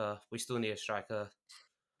striker. We still need a striker.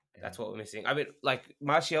 Yeah. That's what we're missing. I mean, like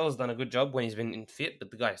Martial's done a good job when he's been in fit, but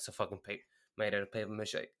the guy's so fucking made out of paper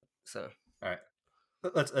mache. So All right.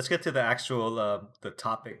 Let's get to the actual the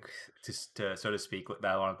topic to so to speak that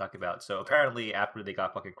I want to talk about. So apparently, after they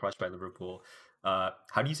got fucking crushed by Liverpool, how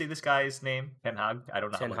do you say this guy's name? Ten Hag? I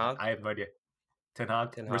don't know. Ten Like, Hag, I have no idea. Ten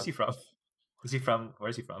Hag. Ten Where's Hag, he from? Is he from?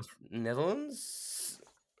 Where's he from? Netherlands.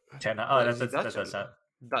 Ten Hag. Oh, What is he that Dutch? does sound.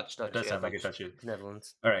 Dutch, That Dutch, does yeah, sound like it Dutch, touches.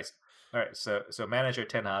 Netherlands. All right. All right. So manager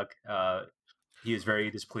Ten Hag, he is very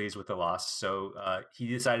displeased with the loss. So he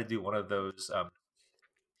decided to do one of those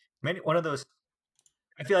one of those.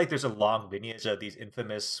 I feel like there's a long lineage of these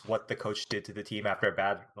infamous what the coach did to the team after a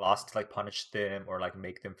bad loss to like punish them or like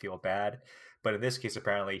make them feel bad. But in this case,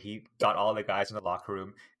 apparently he got all the guys in the locker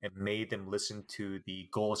room and made them listen to the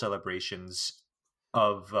goal celebrations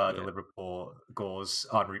of the Yeah. Liverpool goals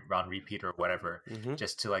on repeat or whatever, Mm-hmm.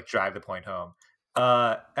 just to like drive the point home.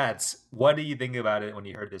 Ads, what do you think about it when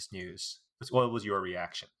you heard this news? What was your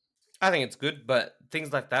reaction? I think it's good, but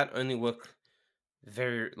things like that only work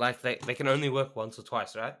they can only work once or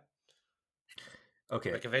twice, right?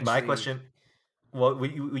 Okay, Like my eventually, question. Well,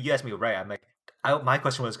 you asked me right. I'm like, my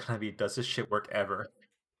question was gonna be, does this shit work ever?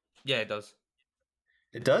 yeah, it does.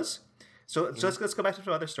 It does. So Mhm. let's go back to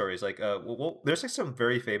some other stories. Like, there's like some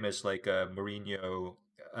very famous like Mourinho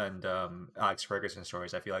and Alex Ferguson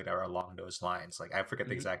stories. I feel like that are along those lines. Like, I forget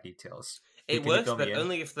the Mhm. exact details. It Can you works, fill me but in?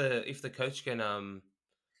 only if the coach can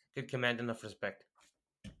command enough respect.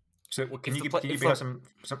 So, If the play, can you if bring the up some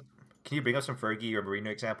can you bring up some Fergie or Mourinho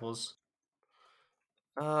examples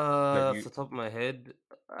that off you? the top of my head,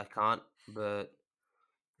 I can't. But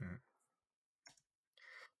Mhm.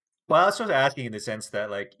 Well, I was sort of asking in the sense that,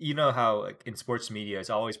 like, you know how like in sports media it's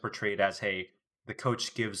always portrayed as, hey, the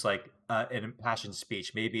coach gives like an impassioned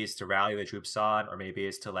speech. Maybe it's to rally the troops on, or maybe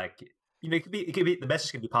it's to like, it could be the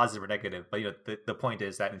message can be positive or negative. But the point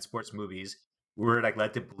is that in sports movies, we're like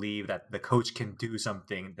led to believe that the coach can do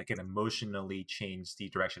something that can emotionally change the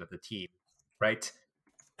direction of the team, right?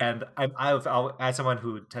 And as someone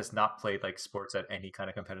who has not played like sports at any kind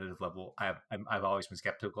of competitive level, I've always been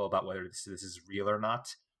skeptical about whether this is real or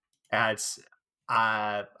not. As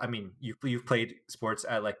I mean, you've played sports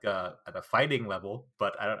at like at a fighting level,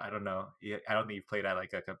 but I don't know. I don't think you've played at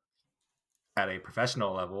like at a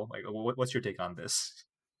professional level. Like, what's your take on this?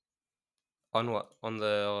 on what on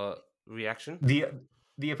the reaction? The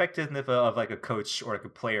the effectiveness of like a coach or like a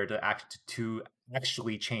player to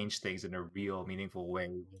actually change things in a real meaningful way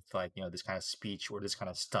with like this kind of speech or this kind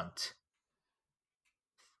of stunt.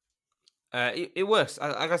 It works.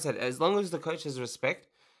 Like I said, as long as the coach has respect,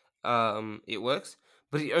 it works.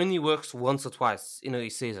 But it only works once or twice in a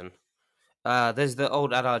season. There's the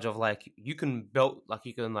old adage of like you can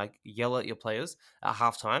like yell at your players at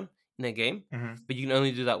halftime in a game, Hmm. but you can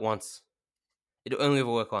only do that once. It'll only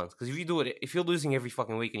ever work once because if you're losing every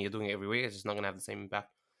fucking week and you're doing it every week, it's just not gonna have the same impact.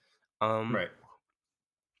 Um, Right.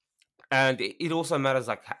 and it also matters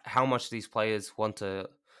like how much these players want to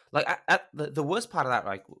like. The worst part of that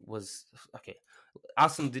like was okay.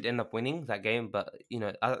 Arsenal did end up winning that game, but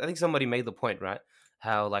I think somebody made the point, right?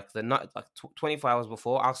 How like the night, like 24 hours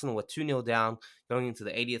before, Arsenal were 2-0 down going into the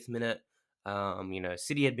 80th minute.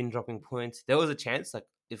 City had been dropping points. There was a chance, like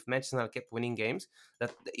if Manchester United kept winning games,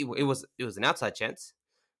 that it was an outside chance,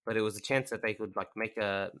 but it was a chance that they could like make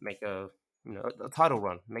a a title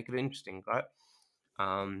run, make it interesting, right?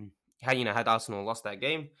 Had Arsenal lost that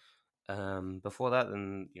game before that,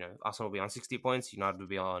 then Arsenal will be on 60 points, United will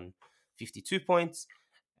be on 52 points,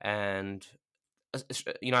 and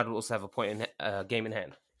United will also have a game in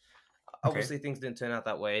hand. Okay. Obviously, things didn't turn out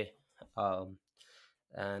that way.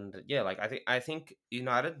 And yeah, like I think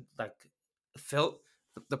United like felt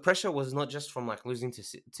the pressure was not just from like losing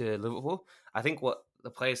to Liverpool. I think what the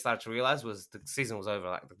players started to realize was the season was over.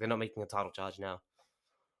 Like they're not making a title charge now,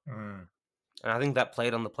 Mm. and I think that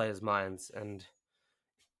played on the players' minds. And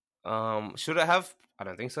should it have? I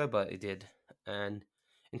don't think so, but it did. And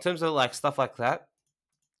in terms of like stuff like that,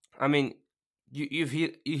 I mean, you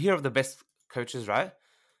hear of the best coaches, right?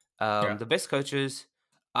 Yeah. The best coaches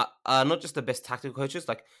are not just the best tactical coaches.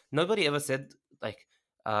 Like nobody ever said like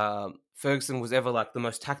Ferguson was ever like the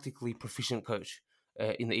most tactically proficient coach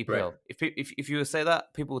in the Right. EPL. If you would say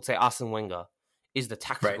that, people would say Arsene Wenger is the Right.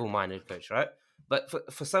 tactical minded coach, right? But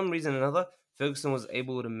for some reason or another, Ferguson was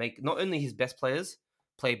able to make not only his best players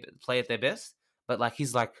play at their best, but like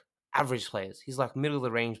he's like average players. He's like middle of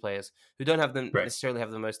the range players who don't have them Right. necessarily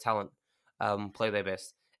have the most talent play their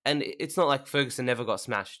best. And it's not like Ferguson never got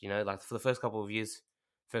smashed, you know. Like for the first couple of years,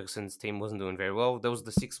 Ferguson's team wasn't doing very well. There was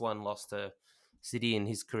the 6-1 loss to City in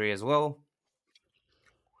his career as well.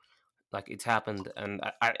 Like it's happened, and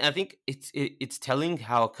I think it's telling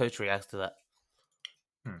how a coach reacts to that.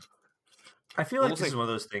 I feel like this is one of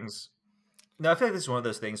those things. No, I feel like this is one of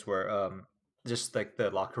those things where just like the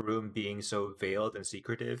locker room being so veiled and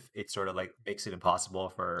secretive, it sort of like makes it impossible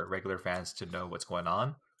for regular fans to know what's going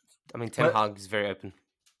on. I mean, Ten Hag is very open.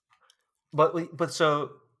 But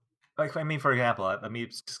so, like, I mean, for example, let me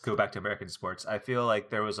just go back to American sports. I feel like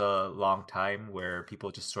there was a long time where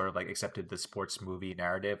people just sort of like accepted the sports movie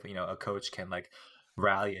narrative. You know, a coach can like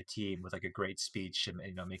rally a team with like a great speech and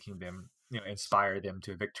making them inspire them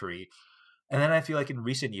to victory. And then I feel like in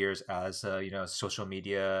recent years, as social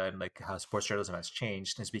media and like how sports journalism has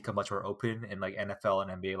changed, and it's become much more open in like NFL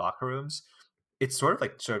and NBA locker rooms. It's sort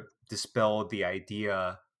of dispelled the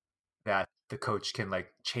idea that the coach can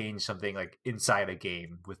like change something like inside a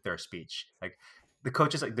game with their speech. Like the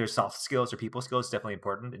coaches, like their soft skills or people skills, is definitely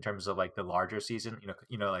important in terms of like the larger season.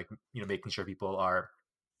 Making sure people are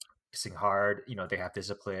practicing hard. They have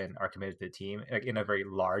discipline, are committed to the team. Like in a very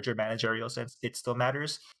larger managerial sense, it still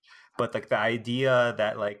matters. But like the idea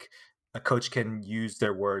that like a coach can use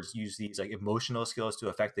their words, use these like emotional skills to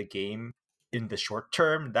affect the game in the short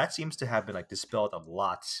term, that seems to have been like dispelled a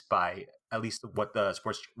lot by at least what the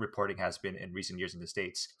sports reporting has been in recent years in the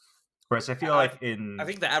States. Whereas I feel like I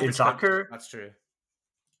think the average soccer, that's true.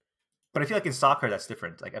 But I feel like in soccer that's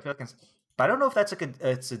different. Like I feel like but I don't know if that's like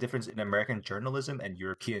it's a difference in American journalism and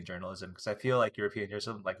European journalism, because I feel like European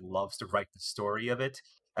journalism like loves to write the story of it,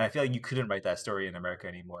 and I feel like you couldn't write that story in America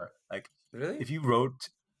anymore. Like Really? if you wrote,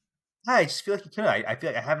 I just feel like you couldn't. I feel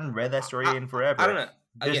like I haven't read that story in forever. I don't know.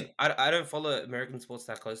 Again, I don't follow American sports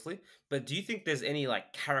that closely, but do you think there's any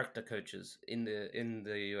like character coaches in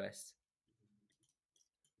the US?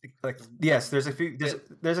 Like yes, there's a few.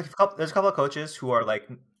 There's a couple of coaches who are like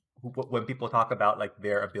when people talk about like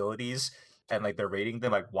their abilities and like they're rating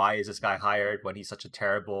them, like why is this guy hired when he's such a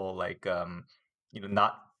terrible like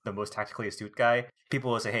not the most tactically astute guy.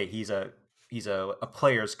 People will say, hey, he's a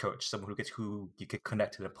player's coach, someone who you could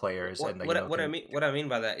connect to the players. What, and like, what I mean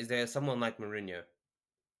by that is there someone like Mourinho?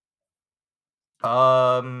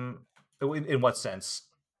 In what sense?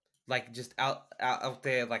 Like just out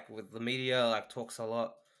there, like with the media, like talks a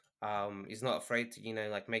lot. He's not afraid to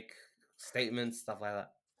like make statements, stuff like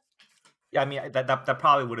that. Yeah, I mean that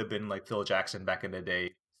probably would have been like Phil Jackson back in the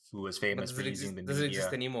day, who was famous for using the media. Does it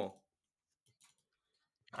exist anymore?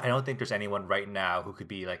 I don't think there's anyone right now who could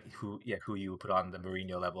be like who you would put on the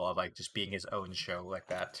Mourinho level of like just being his own show like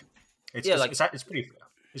that. It's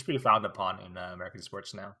pretty frowned upon in American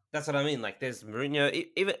sports now. That's what I mean. Like there's Mourinho,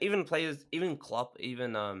 even players, even Klopp,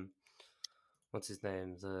 even what's his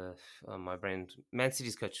name? My brain, Man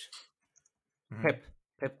City's coach,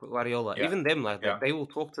 Pep Guardiola. Yeah. Even them, like they will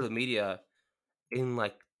talk to the media in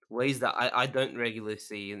like ways that I don't regularly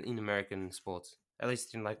see in American sports, at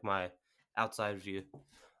least in like my outside view.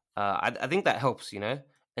 I think that helps, and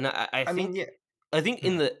I think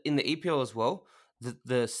in the EPL as well,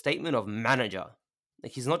 the statement of manager,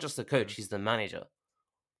 like he's not just the coach, he's the manager,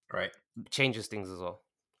 right? Changes things as well.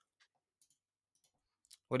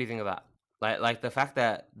 What do you think of that? Like the fact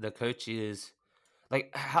that the coach is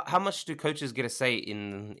like how much do coaches get a say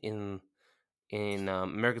in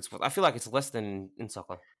American sports? I feel like it's less than in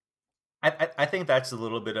soccer. I think that's a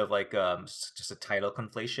little bit of like just a title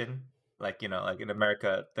conflation. Like like in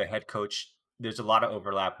America, the head coach, there's a lot of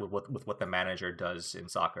overlap with what the manager does in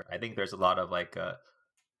soccer. I think there's a lot of like a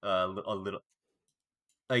little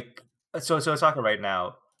like so in soccer right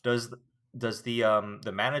now. Does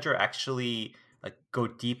the manager actually like go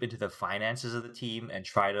deep into the finances of the team and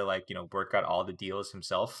try to like work out all the deals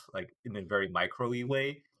himself, like in a very micro-y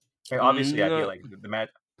way? Like, obviously, I feel like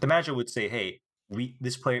the manager would say, "Hey, we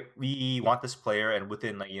want this player, and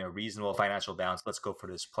within like reasonable financial bounds, let's go for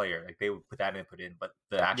this player." Like they would put that input in, but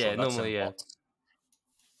the actual Yeah, nuts and normally, yeah. bolts,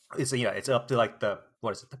 it's up to like the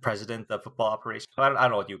president of football operations. I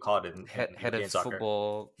don't know what you call it in Head of European soccer.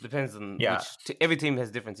 football depends on Yeah, every team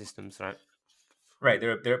has different systems, right? right.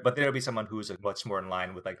 But there'll be someone who's like, much more in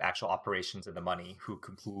line with like actual operations and the money who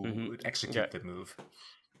Mm-hmm. would Yeah, execute the move.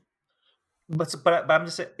 But I'm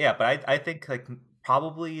just saying, yeah. But I think like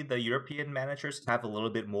probably the European managers have a little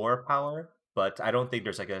bit more power, but I don't think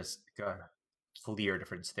there's like a clear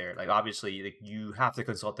difference there. Like obviously, like you have to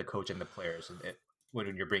consult the coach and the players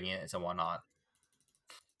when you're bringing in someone on.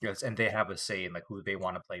 Yes, and they have a say in like who they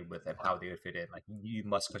want to play with and how they would fit in. Like you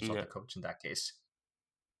must consult yeah, the coach in that case.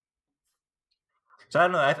 So I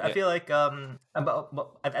don't know. I yeah. feel like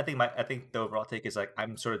I think the overall take is like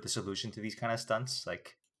I'm sort of disillusioned to these kind of stunts.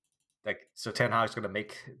 Like so Ten Hag's gonna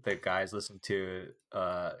make the guys listen to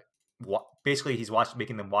basically he's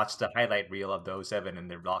making them watch the highlight reel of the '07 in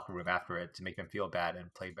their locker room after it to make them feel bad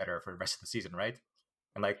and play better for the rest of the season, right?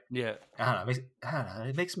 And like Yeah. I don't know, I don't know,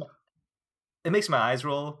 it makes my eyes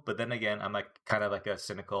roll, but then again, I'm like kind of like a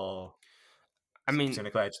I mean,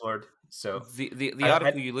 cynical edgelord. So the I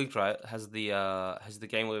article you linked, right, has the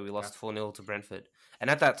game where we yeah. lost 4-0 to Brentford, and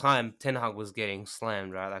at that time Ten Hag was getting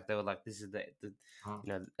slammed, right? Like they were like, "This is the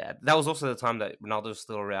Mhm. that was also the time that Ronaldo was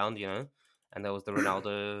still around, and there was the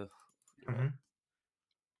Ronaldo, you know,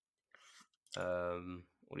 Mhm.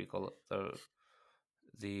 what do you call it?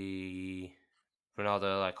 The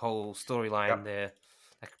Ronaldo like whole storyline Yep. there,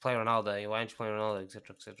 like play Ronaldo, why aren't you playing Ronaldo,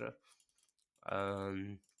 etc., etc.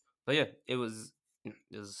 But yeah, it was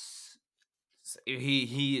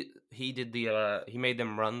he did he made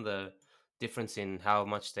them run the difference in how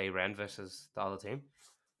much they ran versus the other team.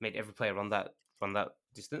 Made every player run that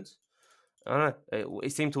distance. I don't know.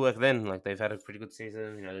 It seemed to work then. Like they've had a pretty good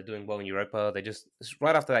season. They're doing well in Europa. They just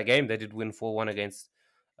right after that game they did win 4-1 against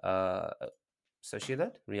uh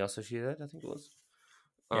Sociedad, Real Sociedad, I think it was.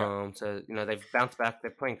 Yeah. So they've bounced back.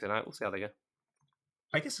 They're playing tonight. We'll see how they go.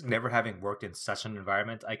 I guess never having worked in such an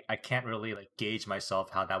environment, I can't really like gauge myself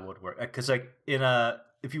how that would work. Because like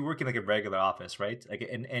if you work in like a regular office, right? Like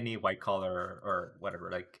in any white collar or whatever,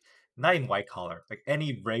 like not even white collar, like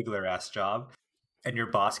any regular ass job, and your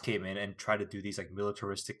boss came in and tried to do these like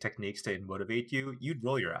militaristic techniques to motivate you, you'd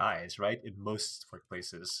roll your eyes, right? In most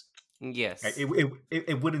workplaces, right? Yes.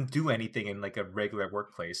 It wouldn't do anything in like a regular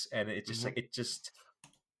workplace, and Hmm. it just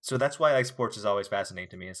so that's why like sports is always fascinating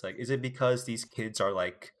to me. It's like, is it because these kids are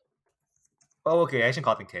like, oh, okay, I shouldn't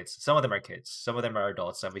call them kids. Some of them are kids. Some of them are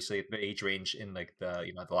adults. Obviously, the age range in like the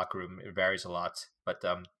locker room it varies a lot. But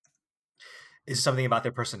is it something about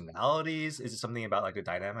their personalities? Is it something about like the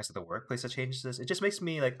dynamics of the workplace that changes this? It just makes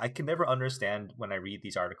me like I can never understand when I read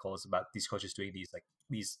these articles about these coaches doing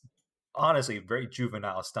these honestly very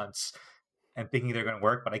juvenile stunts and thinking they're going to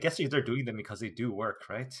work. But I guess they're doing them because they do work,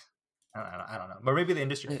 right? I don't know. But maybe the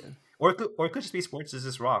industry, Yeah. or it could just be sports is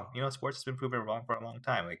just wrong. Sports has been proven wrong for a long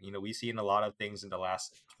time. Like, we see in a lot of things in the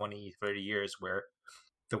last 20, 30 years where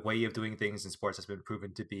the way of doing things in sports has been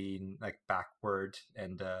proven to be like backward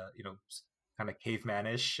and, kind of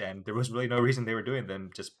cavemanish. And there was really no reason they were doing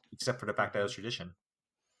them just except for the fact that it was tradition.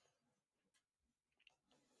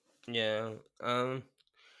 Yeah. I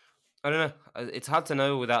don't know. It's hard to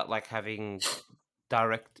know without like having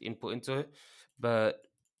direct input into it, but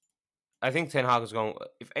I think Ten Hag is going.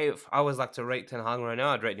 If I was like to rate Ten Hag right now,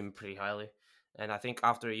 I'd rate him pretty highly. And I think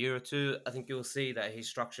after a year or two, I think you'll see that his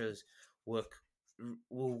structures work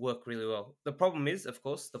will work really well. The problem is, of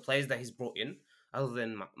course, the players that he's brought in, other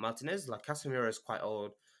than Martinez, like Casemiro is quite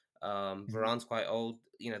old, Mhm. Varane's quite old.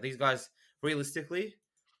 These guys realistically,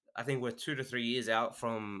 I think we're 2 to 3 years out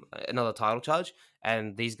from another title charge,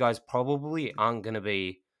 and these guys probably aren't going to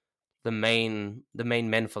be the main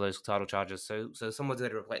men for those title charges. So someone's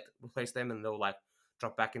going to replace them, and they'll like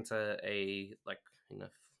drop back into a like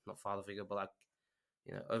not father figure, but like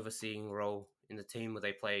overseeing role in the team where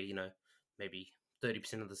they play maybe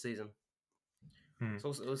 30% of the season. Hmm.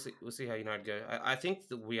 So we'll see how United go. I think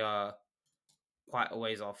that we are quite a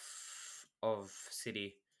ways off of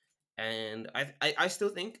City. And I still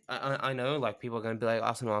think I know like people are going to be like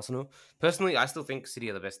Arsenal. Personally, I still think City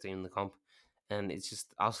are the best team in the comp, and it's just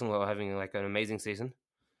Arsenal are having like an amazing season,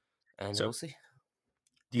 and So we'll see.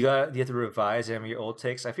 do you have to revise any of your old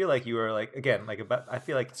takes? I feel like you were like again like about I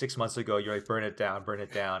feel like 6 months ago you're like burn it down, burn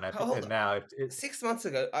it down. Hold And on. now 6 months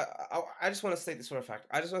ago, I just want to state this for a fact.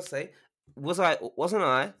 I just want to say, wasn't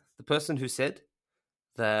I the person who said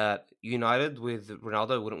that United with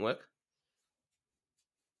Ronaldo wouldn't work?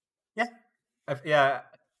 yeah, yeah.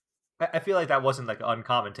 I feel like that wasn't like an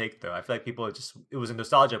uncommon take though. I feel like people it was a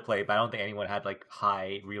nostalgia play, but I don't think anyone had like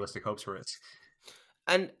high realistic hopes for it.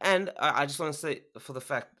 And I just want to say for the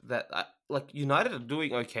fact that like United are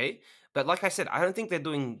doing okay, but like I said, I don't think they're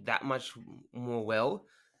doing that much more well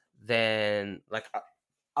than like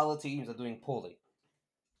other teams are doing poorly.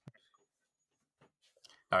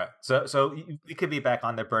 All right, so we could be back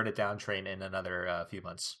on the burn it down train in another few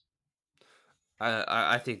months.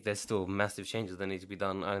 I think there's still massive changes that need to be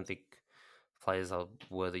done. I don't think players are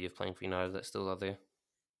worthy of playing for United that still are there.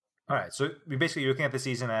 All right, so we basically looking at the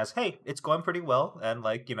season as, hey, it's going pretty well, and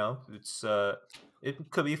like it's it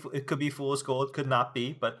could be fool's gold, could not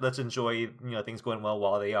be, but let's enjoy things going well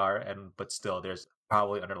while they are, but still, there's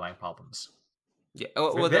probably underlying problems. Yeah.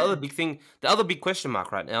 Well, the other big thing, the other big question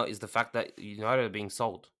mark right now is the fact that United are being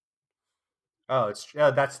sold. Oh,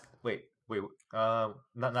 that's wait,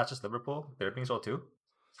 not just Liverpool, they're being sold too.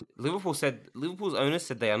 Liverpool's owners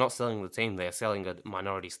said they are not selling the team; they are selling a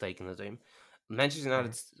minority stake in the team. Manchester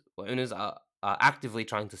United's owners are actively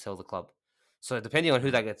trying to sell the club. So depending on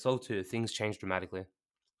who that gets sold to, things change dramatically.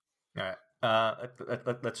 All right.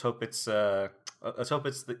 Let's hope it's the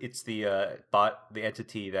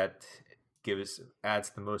entity that adds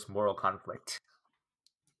the most moral conflict.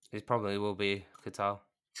 It probably will be Qatar.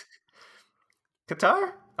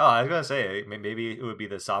 Qatar? Oh, I was gonna say maybe it would be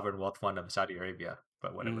the sovereign wealth fund of Saudi Arabia,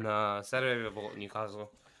 but whatever. Nah, Saudi Arabia bought Newcastle.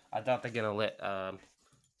 I doubt they're gonna let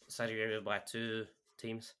Saudi Arabia buy two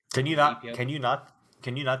teams. Can you not? EPL. Can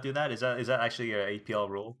you not do that? Is that actually an APL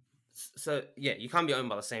rule? So yeah, you can't be owned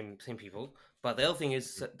by the same people. But the other thing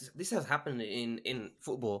is, this has happened in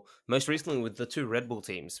football most recently with the two Red Bull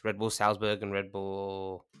teams, Red Bull Salzburg and Red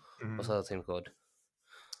Bull. What's the other team called?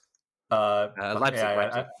 Leipzig.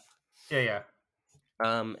 Leipzig. Yeah.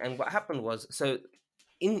 And what happened was, so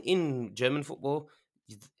in German football,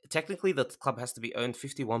 technically the club has to be owned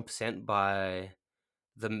 51% by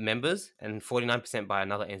the members and 49% by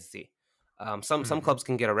another entity. Some clubs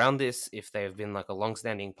can get around this if they've been like a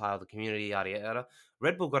long-standing part of the community, yada yada.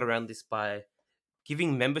 Red Bull got around this by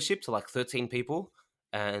giving membership to like 13 people,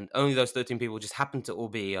 and only those 13 people just happen to all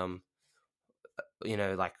be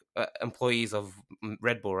employees of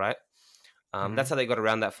Red Bull, right? That's how they got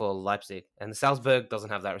around that for Leipzig. And the Salzburg doesn't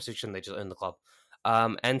have that restriction; they just own the club.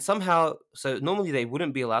 And somehow, so normally they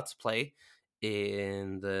wouldn't be allowed to play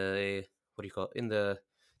in the in the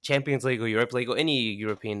Champions League or Europa League or any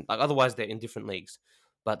European. Like otherwise, they're in different leagues,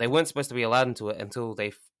 but they weren't supposed to be allowed into it until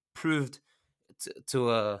they proved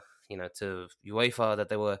to UEFA that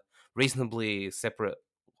they were reasonably separate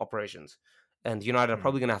operations. And United are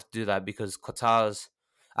probably going to have to do that because Qatar's.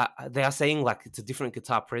 They are saying like it's a different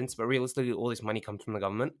Qatar prince, but realistically, all this money comes from the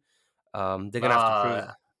government. They're going to have to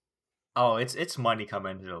prove. Oh, it's money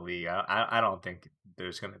coming into the league. I don't think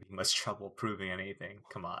there's going to be much trouble proving anything.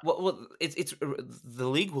 Come on. Well, it's the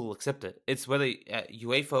league will accept it. It's whether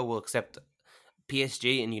UEFA will accept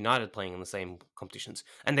PSG and United playing in the same competitions,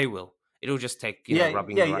 and they will. It'll just take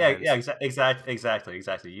rubbing. Exactly.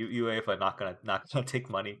 UEFA not gonna take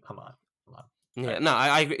money. Come on. Yeah, no,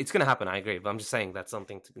 I agree. It's gonna happen. I agree, but I'm just saying that's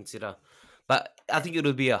something to consider. But I think it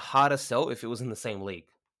would be a harder sell if it was in the same league.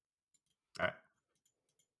 All right.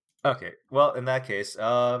 Okay. Well, in that case,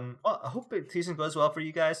 I hope the season goes well for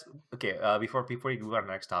you guys. Okay. Before you move on to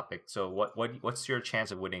the next topic, so what's your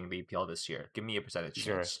chance of winning the EPL this year? Give me a percentage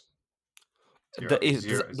chance.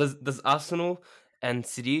 Does Arsenal and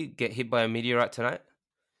City get hit by a meteorite tonight?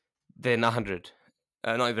 Then 100.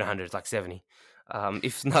 Not even 100. It's like 70.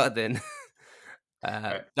 If not, then.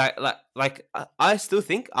 I still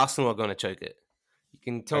think Arsenal are going to choke it. You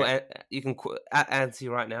can tell you can at Anthony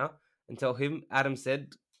right now and tell him. Adam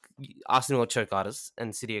said Arsenal will choke artists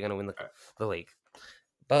and City are going to win the league.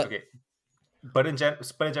 But in general,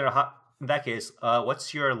 in that case,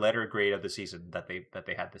 what's your letter grade of the season that they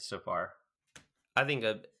had this so far? I think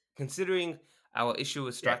considering our issue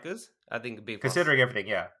with strikers, I think B+. Considering everything,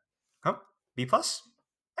 yeah. Huh? B+?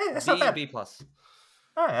 Hey, that's not bad. B+.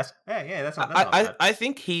 Oh, that's not bad. I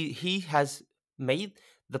think he has made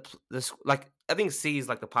this like I think C is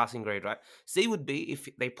like the passing grade, right? C would be if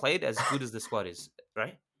they played as good as the squad is,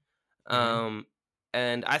 right?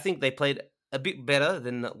 And I think they played a bit better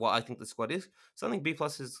than what I think the squad is. So I think B+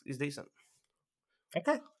 is decent.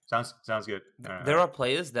 Okay, sounds good. There are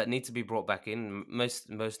players that need to be brought back in, most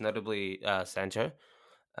notably Sancho.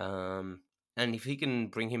 And if he can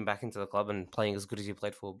bring him back into the club and playing as good as he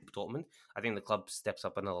played for Dortmund, I think the club steps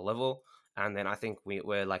up another level. And then I think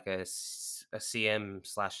we're like a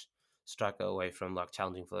CM/striker away from like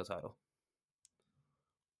challenging for the title.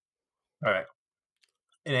 All right.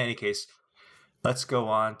 In any case, let's go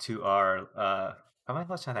on to our How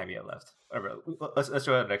much time we have left? Alright, let's go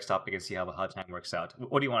to the next topic and see how time works out.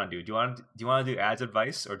 What do you want to do? Do you want to do ads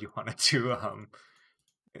advice, or do you want to do one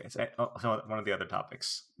of the other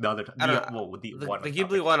topics? I don't know. The The, one the of Ghibli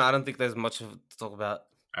topic. one, I don't think there's much to talk about.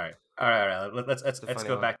 All right. Let's The let's funny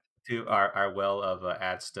go one. back to our well of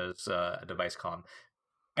ads does device com.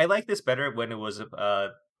 I like this better when it was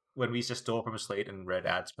when we just stole from Slate and read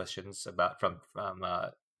ads questions about from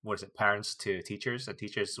what is it, parents to teachers, and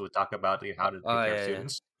teachers would talk about how to Oh take care of yeah, yeah.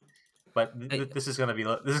 students. But I, this is gonna be a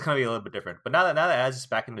little bit different. But now that ads is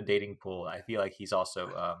back in the dating pool, I feel like he's also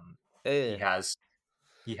he yeah,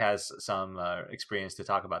 has some experience to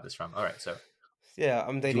talk about this from. All right, so yeah.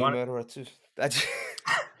 I'm do you dating a want? murderer too. That's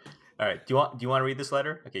All right, do you want to read this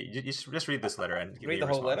letter? Okay, just read this letter and give me read a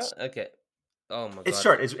the whole letter. response. Okay. Oh my It's god.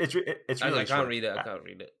 short. It's I really can't short. read it. I can't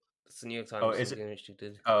read it. It's the New York Oh, Times, so is I'm it? getting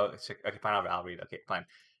restricted. Oh, okay, fine. I'll read. Okay, fine.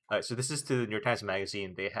 So this is to the New York Times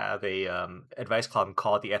Magazine. They have a advice column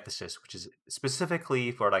called The Ethicist, which is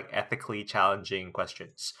specifically for like ethically challenging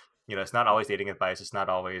questions. It's not always dating advice. It's not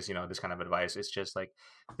always this kind of advice. It's just like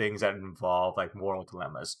things that involve like moral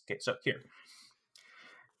dilemmas. Okay, so here,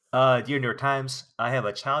 dear New York Times, I have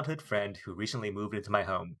a childhood friend who recently moved into my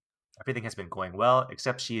home. Everything has been going well,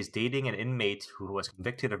 except she is dating an inmate who was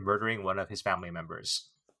convicted of murdering one of his family members.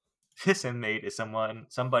 This inmate is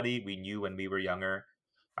somebody we knew when we were younger.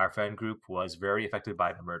 Our friend group was very affected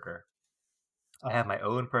by the murder. I have my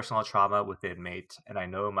own personal trauma with the inmate, and I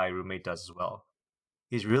know my roommate does as well.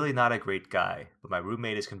 He's really not a great guy, but my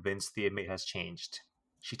roommate is convinced the inmate has changed.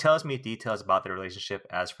 She tells me details about their relationship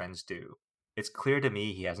as friends do. It's clear to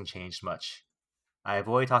me he hasn't changed much. I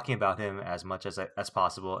avoid talking about him as much as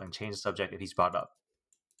possible and change the subject if he's brought up.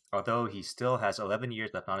 Although he still has 11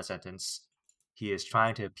 years left on his sentence, he is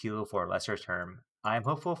trying to appeal for a lesser term. I'm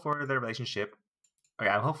hopeful the relationship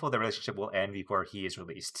will end before he is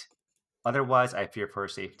released. Otherwise, I fear for her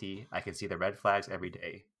safety. I can see the red flags every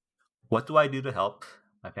day. What do I do to help?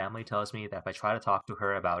 My family tells me that if I try to talk to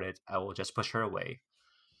her about it, I will just push her away.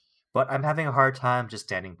 But I'm having a hard time just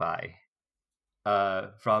standing by.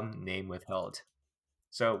 From name withheld.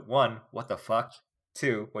 So, one, what the fuck?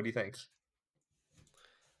 Two, what do you think?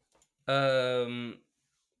 I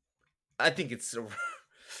think it's.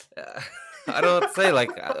 I don't know what to say. Like,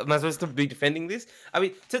 am I supposed to be defending this? I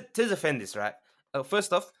mean, to defend this, right?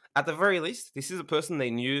 First off, at the very least, this is a person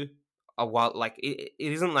they knew a while. Like, it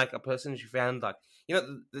isn't like a person she found. Like,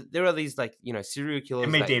 there are these like serial killers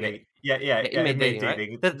Inmate that get dating. Yeah, inmate inmate dating, right?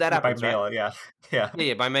 dating. That By happens, right? mail, yeah. Yeah.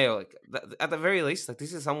 Yeah, by mail. Like, at the very least, like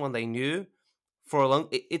this is someone they knew for a long.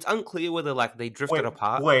 It's unclear whether like they drifted Wait,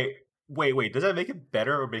 apart. wait. Does that make it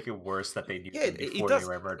better or make it worse that they knew Yeah, them it before they does.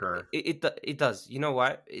 were a murderer? It does. You know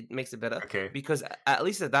why? It makes it better Okay. because at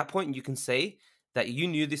least at that point you can say that you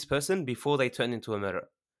knew this person before they turned into a murderer,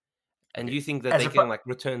 and Okay. you think that As they a can like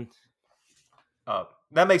return.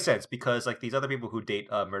 that makes sense because like these other people who date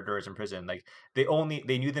murderers in prison, like they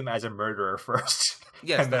knew them as a murderer first,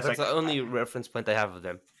 Yes, and that's that's like, the only reference point they have of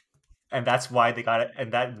them. and that's why they got it,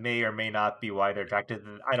 and that may or may not be why they're attracted.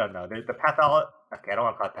 I don't know. The pathology. Okay, I don't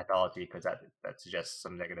want to call it pathology because that suggests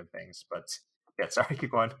some negative things. But yeah, sorry,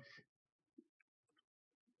 keep going.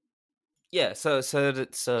 Yeah, that's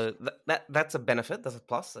a benefit. That's a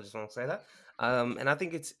plus. I just want to say that. And I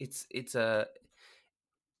think it's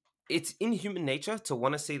in human nature to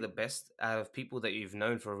want to see the best out of people that you've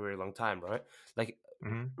known for a very long time, right? Like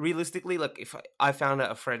Mm-hmm. realistically, like if I found out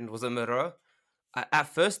a friend was a murderer, at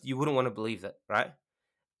first you wouldn't want to believe that, right?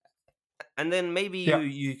 And then maybe Yeah.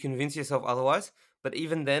 you convince yourself otherwise. But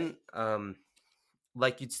even then,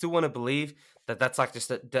 like you'd still want to believe that that's like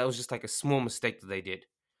that was just like a small mistake that they did.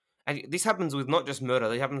 And this happens with not just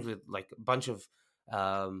murder; it happens with like a bunch of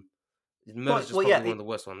murder's just Well, yeah. probably one of the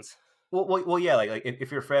worst ones. Well, yeah. Like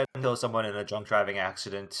if your friend kills someone in a drunk driving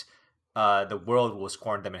accident, the world will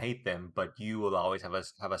scorn them and hate them, but you will always have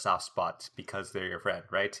a soft spot because they're your friend,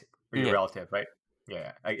 right? Or your Yeah, relative, right?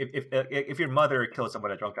 Yeah. Like if your mother killed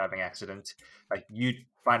someone in a drunk driving accident, like you'd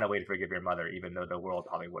find a way to forgive your mother, even though the world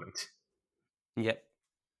probably wouldn't. yep.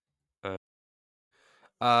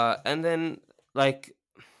 And then like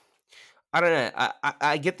I don't know.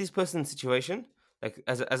 I get this person's situation, like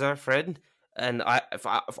as a friend, and if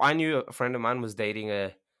I knew a friend of mine was dating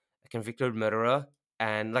a convicted murderer,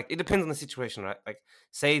 and like it depends on the situation, right? Like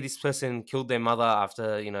say this person killed their mother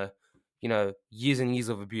after years and years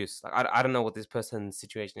of abuse. Like I don't know what this person's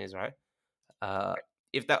situation is, right? Uh,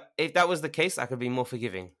 if that was the case, I could be more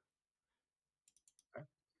forgiving.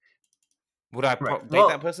 Would I Right. date that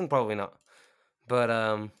Well, person? Probably not. But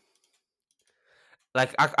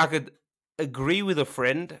like I could agree with a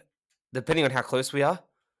friend, depending on how close we are,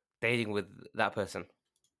 dating with that person.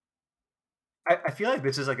 I feel like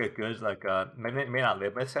this is like a good like may not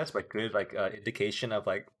live sense, but good like indication of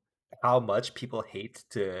like how much people hate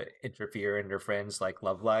to interfere in their friends like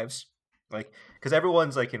love lives. Like, because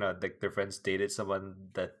everyone's like like their friends dated someone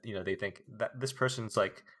that they think that this person's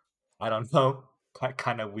like I don't know,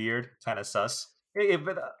 kind of weird, kind of sus.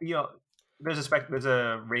 But there's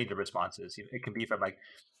a range of responses. It can be from like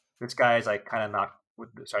this guy is like kind of not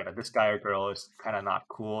sorry, no, this guy or girl is kind of not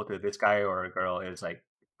cool to this guy or a girl is like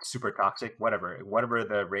super toxic. Whatever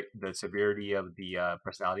the severity of the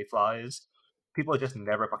personality flaw is, people just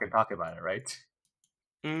never fucking talk about it, right?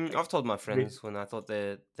 Like, I've told my they- friends when I thought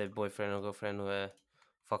their boyfriend or girlfriend were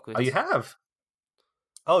oh, you fuckwits. have.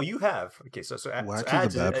 Oh, you have. Okay, so Wax is a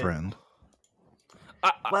ads bad friend.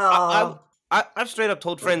 well, I've straight up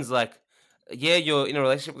told friends like, yeah, you're in a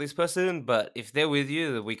relationship with this person, but if they're with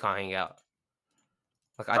you, we can't hang out.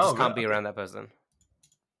 Like I oh, just really? can't be Okay. around that person.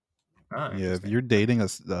 Oh, Yeah, if interesting. you're dating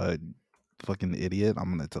a fucking idiot, I'm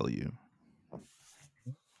gonna tell you.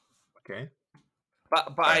 Okay. But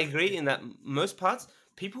I Alright. agree in that most parts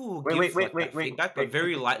people will Wait, give wait, like wait, wait, that wait, feedback, but wait,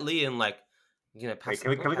 very wait, lightly and like wait. passive.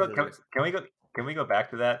 Can we Not go? passive aggressive. Can we go back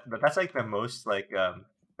to that? But that's like the most like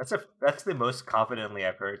that's the most confidently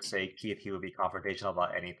I've heard say Keith he would be confrontational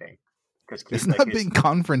about anything because It's Keith like not being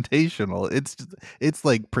confrontational. It's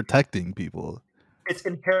like protecting people. it's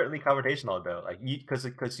inherently confrontational though, like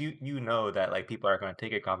because you know that like people are going to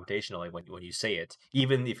take it confrontationally when you say it,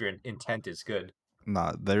 even if your intent is good.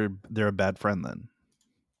 Nah, they're a bad friend then.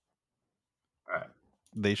 All right,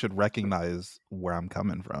 They should recognize where I'm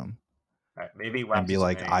coming from all right. Maybe and Wax be is an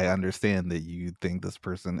like, I enabler. understand that you think this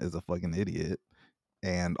person is a fucking idiot.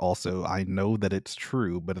 And also I know that it's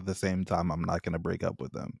true, but at the same time I'm not gonna break up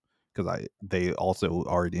with them because they also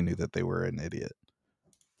already knew that they were an idiot.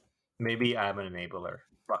 Maybe I'm an enabler.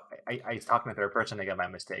 I was talking to third person to get my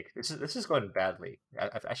mistake. This is going badly.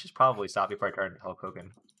 I should probably stop before I turn Hulk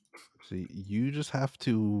Hogan. See, you just have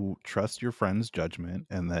to trust your friend's judgment,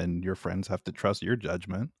 and then your friends have to trust your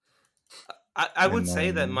judgment. I would And say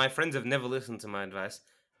that then, my friends have never listened to my advice,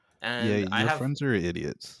 yeah, and I your have. friends are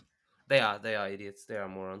idiots. They are idiots. They are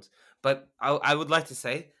morons. But I would like to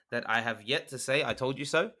say that I have yet to say I told you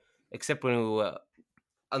so, except when we were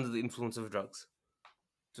under the influence of drugs,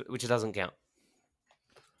 which doesn't count.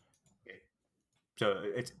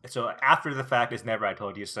 So after the fact, it's never I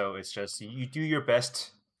told you so. It's just you do your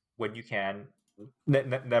best when you can.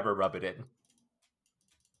 Never rub it in.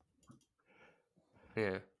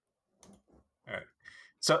 Yeah. All right.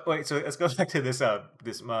 So wait. So let's go back to this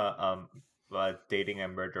dating a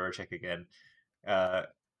murderer chick again. Uh,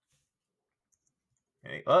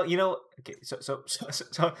 well, okay. So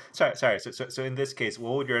sorry. So in this case,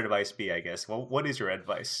 what would your advice be? I guess. Well, what is your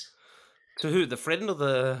advice? To who? The friend or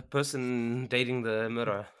the person dating the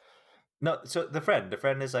murderer? No, so the friend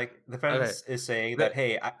is like the friend Okay. is saying The, that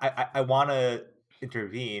hey, I want to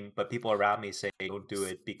intervene, but people around me say don't do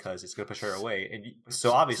it because it's gonna push her away, and so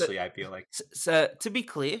so, obviously I feel like so to be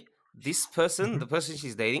clear, this person, Mhm. the person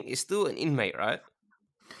she's dating, is still an inmate, right?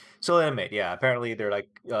 So inmate, yeah. Apparently they're like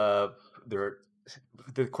they're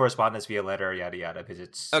the correspondence via letter, yada yada,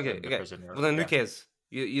 visits Okay. in the Okay. prison, Well or then, who yeah. cares?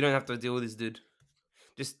 You don't have to deal with this dude.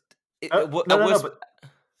 Just No, at no, no. worst, But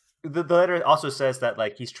the letter also says that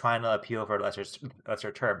like he's trying to appeal for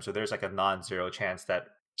lesser term, so there's like a non-zero chance that.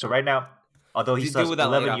 So right now, although he still deal has with that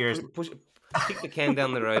 11 later. years. Kick the can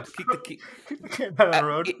down the road. Kick the Down the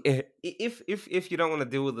road. If you don't want to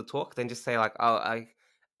deal with the talk, then just say like, "Oh,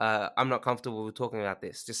 I'm not comfortable with talking about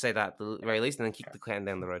this." Just say that at the very least, and then kick the can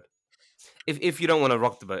down the road. If you don't want to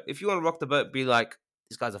rock the boat, if you want to rock the boat, be like,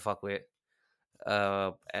 "This guy's a fuckwit,"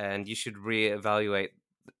 and you should reevaluate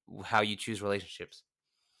how you choose relationships.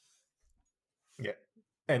 Yeah,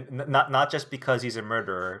 and not just because he's a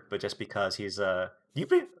murderer, but just because he's a. Do you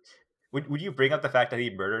bring? Would you bring up the fact that he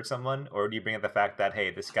murdered someone, or do you bring up the fact that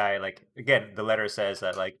hey, this guy like again the letter says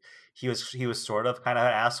that like he was sort of kind of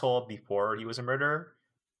an asshole before he was a murderer,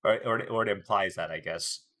 or it implies that I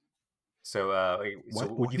guess. So Why so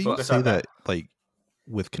would why you do you focus say on that? that like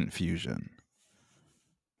with confusion?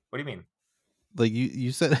 What do you mean? Like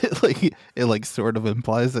you said it like sort of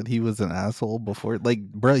implies that he was an asshole before.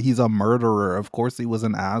 Like, bruh, he's a murderer. Of course he was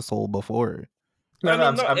an asshole before. No, I no,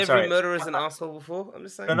 mean, not I'm every sorry. murderer is an asshole before. I'm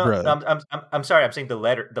just No, saying. no, no. Bruh. I'm sorry. I'm saying the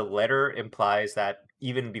letter implies that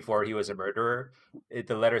even before he was a murderer,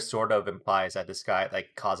 the letter sort of implies that this guy like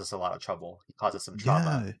causes a lot of trouble. He causes some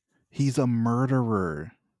trauma. Yeah. He's a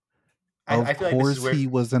murderer. I Of feel like this is course where he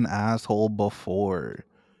was an asshole before.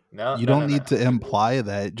 no, You no, don't no, no, need no. to imply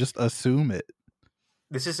that. Just assume it.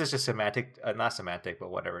 This is just a semantic, not semantic,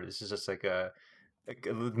 but whatever. This is just like a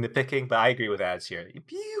nitpicking. But I agree with ads here.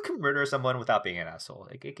 You can murder someone without being an asshole.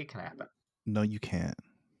 Like it can happen. No, you can't.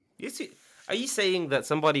 Are you saying that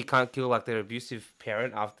somebody can't kill like their abusive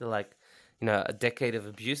parent after like a decade of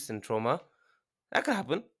abuse and trauma? That could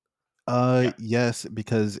happen. Yeah. Yes,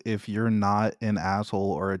 because if you're not an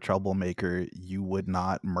asshole or a troublemaker, you would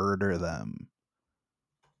not murder them.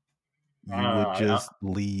 I You don't know. would just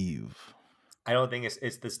leave. I don't think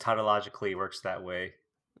it's this tautologically works that way.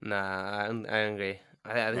 Nah, I agree.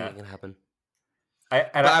 I think Yeah. it can happen. I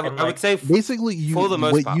I would say Basically, for the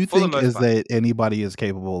most what part, you for the think most is part. that anybody is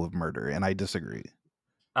capable of murder, and I disagree.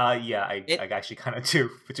 Yeah, I It- actually kind of do,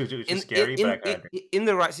 which is scary, but I kind of agree. in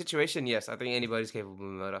the right situation, yes, I think anybody's capable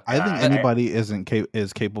of murder. I think I- anybody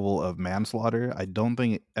is capable of manslaughter. I don't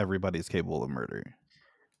think everybody's capable of murder.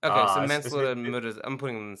 Okay, so It's- manslaughter and murders, I'm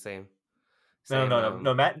putting them in the same.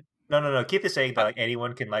 no, Matt. No. Keith is saying that Uh, like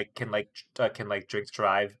anyone can drink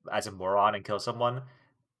drive as a moron and kill someone,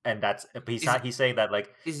 and that's. But he's Is not. it- He's saying that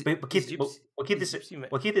like. is But is gypsy what Keith is is gypsy ma-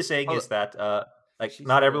 what Keith is saying Hold is that like She's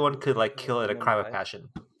not the everyone could like the kill at a woman, crime of right? passion.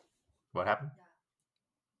 What happened?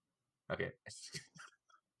 Okay.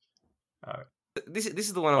 Alright. This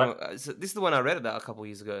is the one this is the one I read about a couple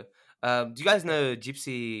years ago. Do you guys know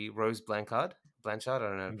Gypsy Rose Blanchard? Blanchard, I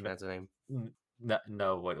don't know how to pronounce her name.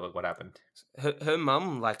 No. What happened? Her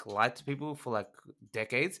mum like lied to people for like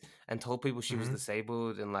decades and told people she was Mhm.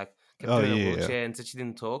 disabled and like kept Oh, her in a yeah. wheelchair and said she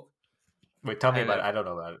didn't talk. Wait, tell me And, about it. I don't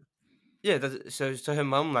know about it. Yeah, so her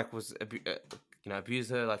mum like was abused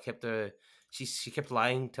her, like kept her. She kept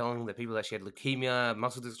lying, telling the people that she had leukemia,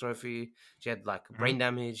 muscle dystrophy. She had like brain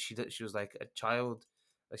damage. She was like a child.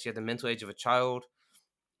 Like, she had the mental age of a child.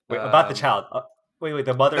 Wait, about the Um, child. Wait.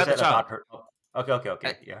 The mother About the said child. about her. Oh,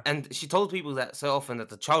 okay. Yeah. And she told people that so often that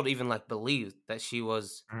the child even like believed that she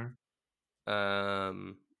was Mhm.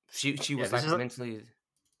 she Yeah, was this like is like- mentally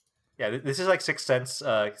This is like Sixth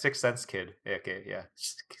Sense kid. Yeah, okay, yeah.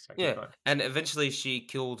 Sorry, keep yeah, going. and eventually she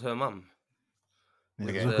killed her mum.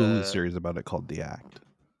 There's Okay. a Hulu The- series about it called The Act.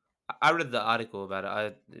 I read the article about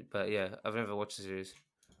it. But yeah, I've never watched the series.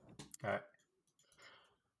 All right.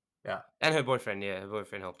 Yeah. And her boyfriend, her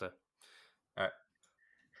boyfriend helped her. All right.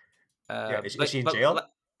 Yeah, Is she in jail?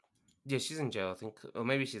 Yeah, she's in jail, I think, or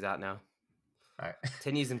maybe she's out now. All right.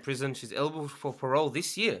 10 years in prison. She's eligible for parole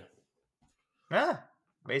this year. Ah.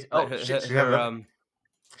 Amazing. Like, Oh, her- shit. her- She's gonna her,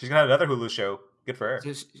 she's gonna have another Hulu show. Good for her.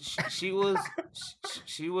 So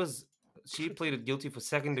she pleaded guilty for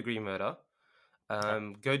second-degree murder.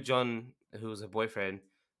 Go John, who was her boyfriend,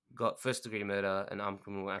 got first-degree murder and armed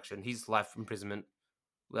criminal action. He's life imprisonment.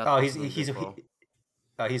 without Oh, possibility of parole.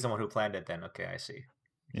 he's the one who planned it. Then okay, I see.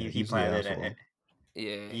 Yeah, He he's the planned it. asshole. And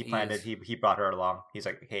Yeah, he planned it. He brought her along. He's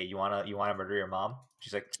like, hey, you wanna murder your mom?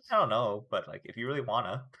 She's like, I don't know, but like, if you really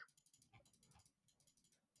wanna.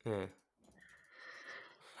 Yeah.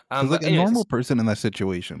 Because like but a anyways, normal person in that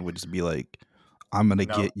situation would just be like, "I'm gonna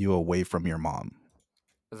No. get you away from your mom."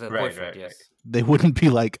 the Right, boyfriend, right. yes. They wouldn't be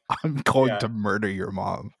like, "I'm going Yeah. to murder your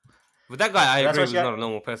mom." But that guy, I That's agree, what was she had- not a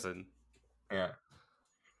normal person. Yeah.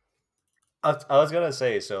 I was gonna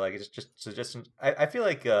say, so like, it's just suggestion. I feel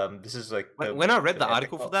like this is like When I read the ethical-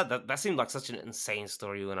 article for that seemed like such an insane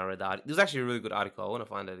story when I read the article. It was actually a really good article. I want to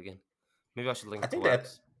find it again. Maybe I should link I it to think that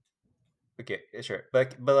Wax. okay, sure,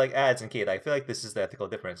 but like ads and Kate, I feel like this is the ethical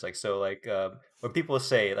difference. Like, so like when people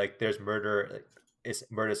say like there's murder,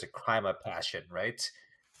 murder is a crime of passion, right?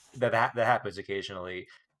 That happens occasionally,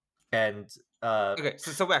 and Okay,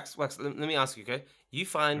 so Wax, let me ask you, okay? You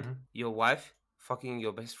find Mhm. your wife fucking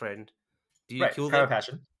your best friend. Do you right, kill crime of them?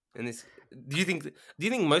 passion. And this, do you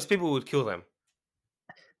think most people would kill them?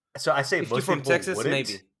 So I say If most you're from people Texas, wouldn't.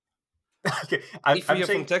 maybe. Okay, If I'm you're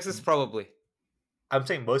saying from Texas, probably. I'm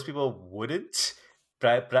saying most people wouldn't,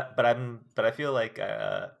 but I feel like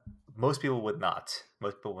most people would not.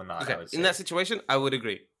 Most people would not. Okay, I would say. in that situation, I would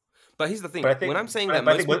agree. But here's the thing: But I think- when I'm saying but that I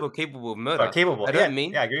most think what- people are capable of are murder, capable. I don't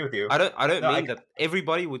mean I agree with you. I don't No, mean that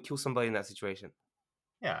everybody would kill somebody in that situation.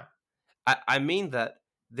 Yeah. I mean that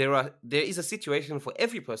there is a situation for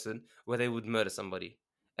every person where they would murder somebody,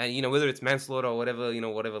 and whether it's manslaughter or whatever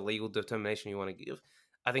whatever legal determination you want to give,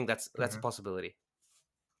 I think that's a Mhm. possibility.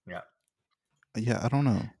 Yeah, I don't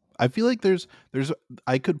know. I feel like there's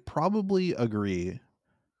I could probably agree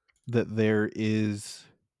that there is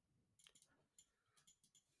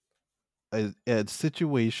a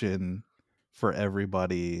situation for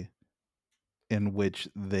everybody in which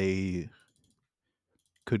they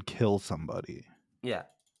could kill somebody. Yeah,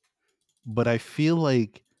 But I feel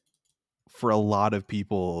like for a lot of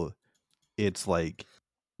people it's like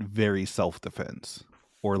very self-defense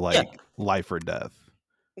or like life or death.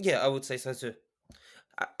 yeah, I would say so too.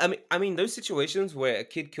 I mean, those situations where a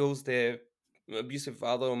kid kills their abusive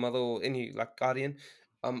father or mother or any like guardian,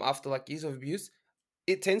 after like years of abuse,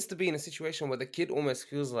 it tends to be in a situation where the kid almost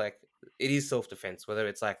feels like it is self-defense, whether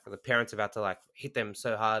it's like the parents about to like hit them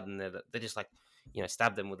so hard and they're just like,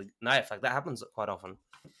 stab them with a knife. Like that happens quite often.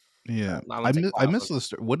 Yeah, I I wouldn't say miss quite I often. missed the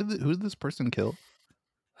story. Who did this person kill?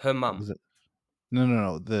 Her mum. Was it?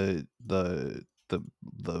 No. The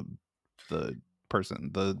person,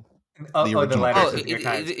 the the original letter Oh, to person. the New York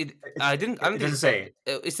Times. I didn't. I It don't think doesn't it said.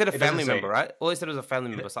 say. It said a It doesn't family member, say. right? All it said was a family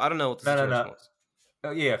member. So I don't know what the No, no, situation no. was.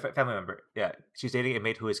 Oh yeah, family member. Yeah, she's dating a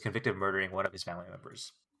mate who is convicted of murdering one of his family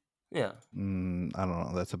members. Yeah, I don't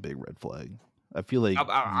know. That's a big red flag. I feel like you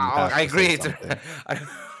I have to agree. say It's, something.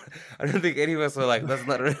 I don't think any of us were like, that's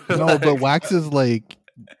not real. No, but Wax is like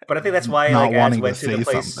But I think that's why not like ads wanting to went to the say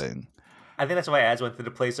place. something. I think that's why ads went to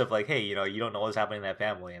the place of like, hey, you don't know what's happening in that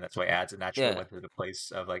family, and that's why ads naturally Yeah. went to the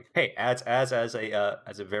place of like, hey, ads as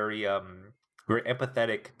a very very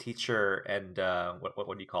empathetic teacher and what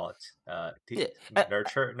do you call it? Yeah.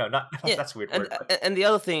 Nurture? No, not Yeah, that's a weird word. But and the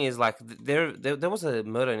other thing is like there was a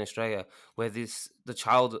murder in Australia where the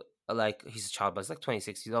child, like he's a child but he's like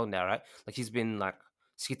 26 years old now, right? Like he's been like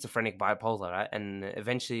schizophrenic, bipolar, right? And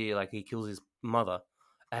eventually like he kills his mother.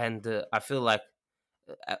 And I feel like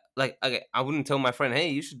okay, I wouldn't tell my friend, hey,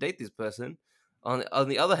 you should date this person. On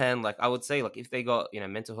the other hand, like I would say, like if they got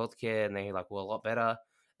mental health care and they like were a lot better,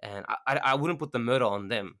 and I wouldn't put the murder on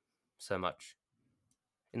them so much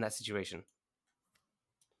in that situation.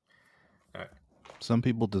 all right. Some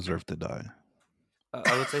people deserve to die.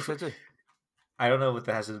 I would say so too. I don't know what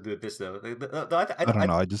that has to do with this though. I don't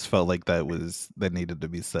know. I just felt like that needed to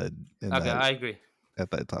be said in Okay, that I agree.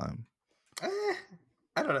 at that time.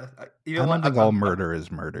 I don't know. You I know don't what? think all murder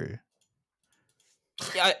is murder.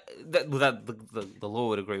 Yeah, the law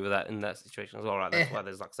would agree with that in that situation as well, right? That's why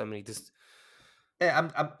there's like so many just.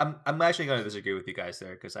 I'm actually going to disagree with you guys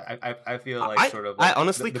there because I feel like sort of. Like I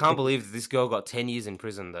honestly can't believe this girl got 10 years in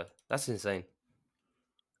prison though. That's insane.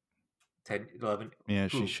 10, 11. Yeah,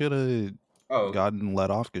 Who? she should have gotten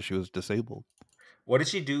let off because she was disabled. What did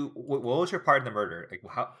she do? What was her part in the murder? Like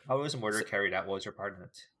how was the murder carried out? What was her part in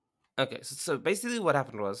it? Okay, so basically what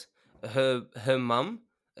happened was her mum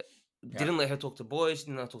didn't let her talk to boys. She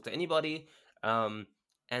didn't let her talk to anybody. And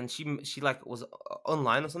she like was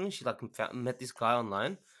online or something. She like met this guy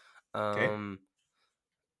online.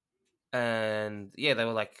 And yeah, they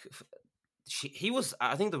were like. He was,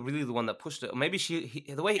 I think, the one that pushed it. Or maybe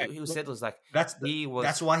the way he said was like that's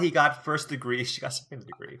why he got first degree. She got second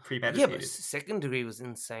degree, premeditated. Yeah, but second degree was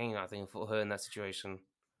insane. I think for her in that situation.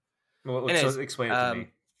 Well, anyways, so explain it to me.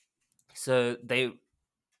 So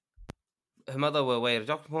her mother were away at a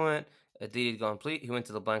doctor appointment. Didi had gone complete. He went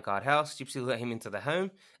to the Blancard house. Gypsy let him into the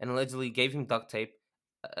home and allegedly gave him duct tape,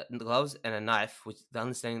 gloves, and a knife, with the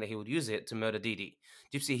understanding that he would use it to murder Didi.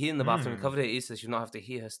 Gypsy hid in the bathroom and covered her ears so she would not have to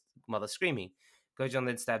hear her mother screaming. Gojan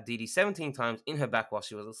then stabbed Didi 17 times in her back while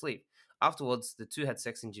she was asleep. Afterwards, the two had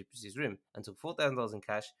sex in Gypsy's room and took $4,000 in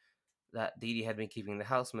cash that Didi had been keeping in the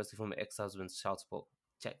house, mostly from her ex-husband's child support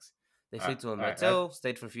checks. They flew to a motel,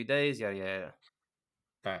 stayed for a few days, yada yada.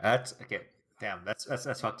 That's okay. Damn, that's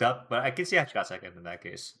fucked up. But I can see how she got second in that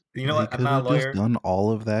case. You know They what? I'm not a lawyer. Just done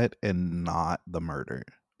all of that and not the murder.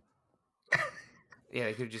 Yeah,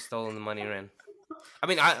 they could have just stolen the money and ran. I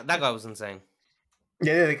mean, that guy was insane.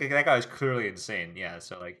 Yeah, that guy was clearly insane. Yeah,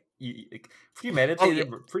 so like,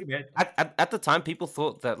 premeditated. At the time, people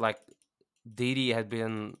thought that like Didi had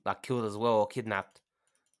been like killed as well or kidnapped.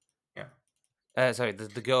 Yeah. Sorry,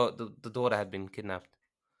 the girl, the daughter had been kidnapped.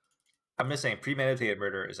 I'm just saying, premeditated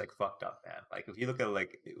murder is like fucked up, man. Like if you look at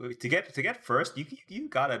like to get first, you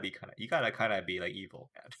gotta kind of be like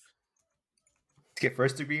evil, man. To get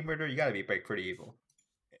first degree murder, you gotta be like pretty evil.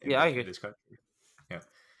 I agree. In this country. Yeah.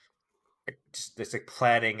 Just like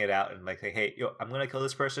planning it out and like, hey, I'm gonna kill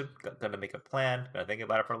this person. Gonna make a plan. Gonna think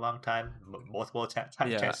about it for a long time. Multiple chances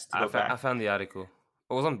to go back. I found the article.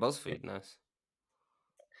 It was on BuzzFeed. Nice.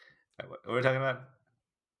 What are we talking about?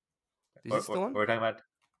 Is this the one? We're talking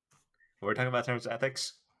about in terms of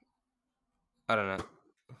ethics. I don't know.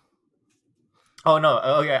 Oh no!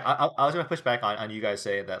 Oh yeah, I was gonna push back on you guys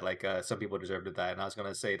saying that like some people deserve to die, and I was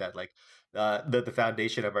gonna say that like the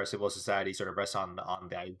foundation of our civil society sort of rests on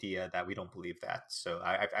the idea that we don't believe that. So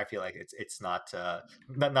I feel like it's not a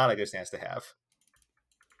good stance to have.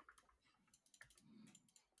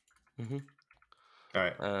 Mm-hmm. All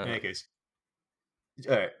right. In any case,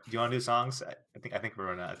 all right. Do you want to do songs? I think we're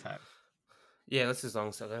running out of time. Yeah, let's do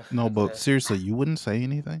songs. Okay. No, but seriously, you wouldn't say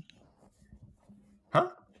anything? Huh?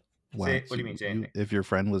 What do you mean say anything? If your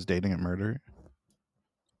friend was dating a murderer?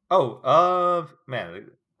 Oh,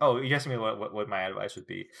 man. Oh, you asked me what my advice would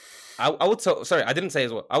be. I would tell. Sorry, I didn't say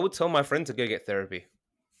as well. I would tell my friend to go get therapy,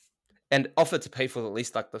 and offer to pay for at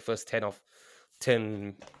least like the first 10 off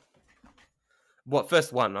 10. What,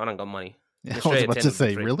 first one? I don't got money. Yeah, In I was Australia, about 10 to would be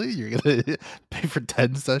say, free. really? You're gonna pay for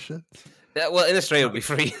 10 sessions? Yeah, well, in Australia, it would be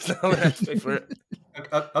free. So I would have to pay for it.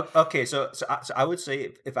 Okay, so I would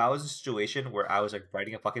say if I was in a situation where I was like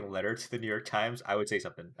writing a fucking letter to the New York Times, I would say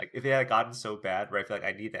something. Like if it had gotten so bad where I feel like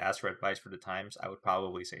I need to ask for advice for the Times, I would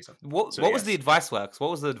probably say something. What So was the yes. advice, Works? What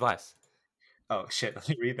was the advice? Oh shit, let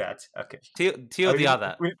me read that. Okay. TLDR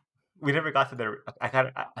We, that. we never got to the.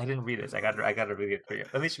 I didn't read it. I got to read it for you.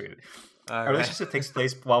 Let me just read it. A Okay. relationship takes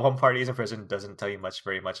place while one party is in prison doesn't tell you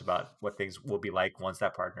very much about what things will be like once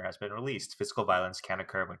that partner has been released. Physical violence can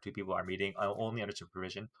occur when two people are meeting only under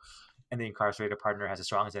supervision, and the incarcerated partner has a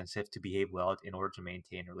strong incentive to behave well in order to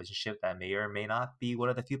maintain a relationship that may or may not be one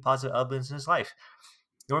of the few positive elements in his life.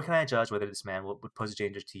 Nor can I judge whether this man would pose a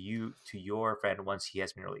danger to your friend once he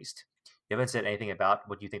has been released. You haven't said anything about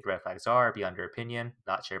what you think the red flags are beyond your opinion,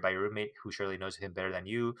 not shared by your roommate, who surely knows him better than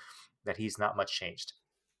you, that he's not much changed.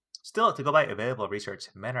 Still, to go by available research,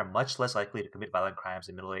 men are much less likely to commit violent crimes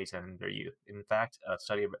in middle age than in their youth. In fact, a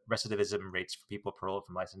study of recidivism rates for people paroled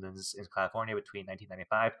from life sentences in California between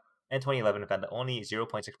 1995 and 2011 found that only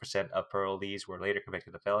 0.6% of parolees were later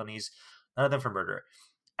convicted of felonies, none of them for murder.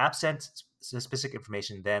 Absent specific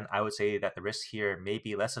information, then, I would say that the risk here may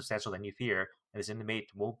be less substantial than you fear, and this inmate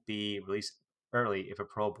won't be released early if a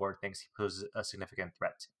parole board thinks he poses a significant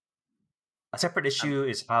threat. A separate issue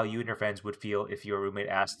is how you and your friends would feel if your roommate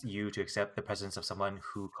asked you to accept the presence of someone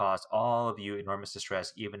who caused all of you enormous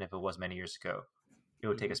distress, even if it was many years ago. It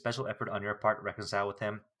would take a special effort on your part to reconcile with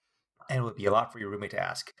him, and it would be a lot for your roommate to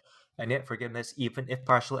ask. And yet, forgiveness, even if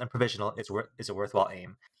partial and provisional, is a worthwhile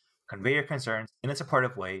aim. Convey your concerns in a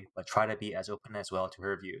supportive way, but try to be as open as well to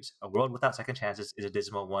her views. A world without second chances is a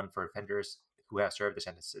dismal one for offenders who have served their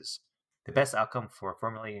sentences. The best outcome for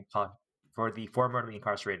the formerly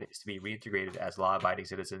incarcerated is to be reintegrated as law-abiding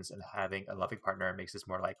citizens, and having a loving partner makes this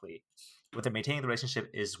more likely. Whether maintaining the relationship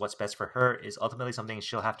is what's best for her is ultimately something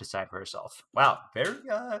she'll have to decide for herself. Wow, very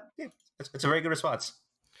it's a very good response.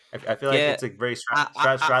 I feel like Yeah, it's a very I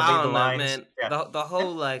straddling the don't know, lines. man. Yeah. The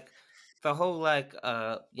whole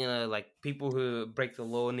like people who break the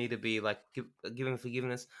law need to be like given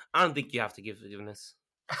forgiveness. I don't think you have to give forgiveness.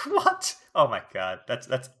 What? Oh my god, that's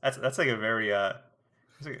like a very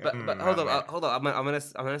But oh man. hold up. I'm gonna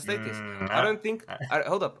state this. I Ah, don't think. ah.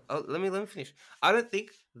 Hold up. Let me finish. I don't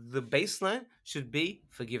think the baseline should be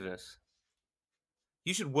forgiveness.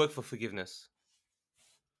 You should work for forgiveness.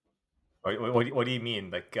 What do you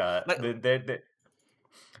mean? Like Like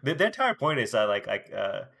the entire point is that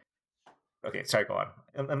okay, sorry, go on.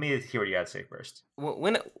 Let me hear what you had to say first.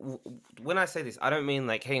 when I say this, I don't mean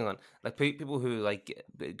like hang on, like people who like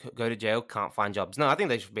go to jail can't find jobs. No, I think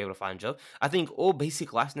they should be able to find jobs. I think all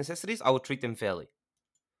basic life necessities, I would treat them fairly.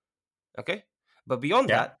 Okay, but beyond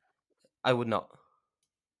Yeah. that, I would not.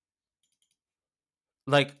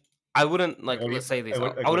 Like I wouldn't Like, like let's say this.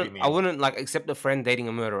 what do you I mean? wouldn't like accept a friend dating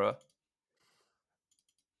a murderer.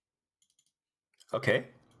 Okay.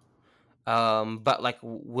 But like,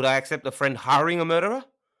 would I accept a friend hiring a murderer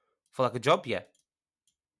for like a job? Yeah.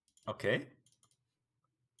 Okay.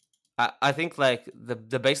 I think like the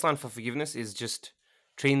baseline for forgiveness is just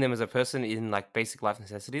treating them as a person in like basic life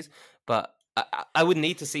necessities. But I would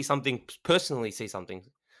need to see something personally, see something,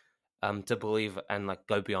 to believe and like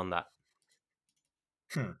go beyond that.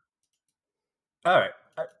 Hmm. All right.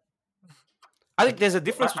 I think there's a I,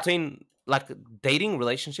 difference between like dating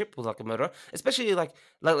relationship with like a murderer, especially like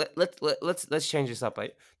let's change this up.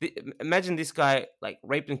 Right? Imagine this guy like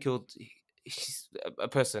raped and killed a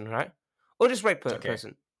person, right? Or just raped a okay.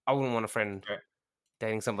 person. I wouldn't want a friend Okay.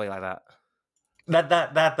 dating somebody like that.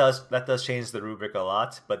 That does change the rubric a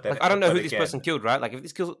lot, but then Like I don't know but who this person again. killed, right? Like if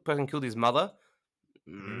this person killed his mother,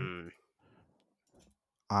 Mhm.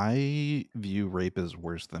 I view rape as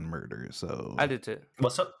worse than murder, so I did too.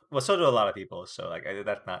 So do a lot of people. So like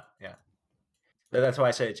that's not yeah. That's why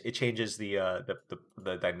I said it changes the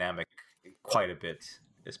dynamic quite a bit,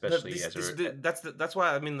 But especially as a that's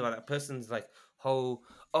why I mean like a person's like whole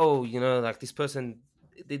you know like this person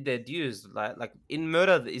did their dues like in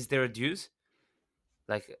murder is there a dues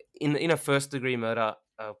like in a first degree murder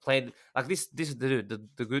played like this is the dude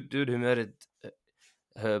the good dude who murdered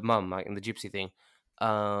her mum like in the gypsy thing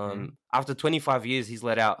Mhm. after 25 years he's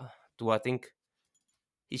let out. Do I think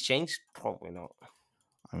he's changed? Probably not.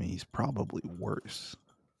 I mean, he's probably worse.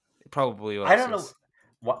 Probably I worse, don't know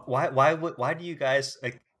yes. why do you guys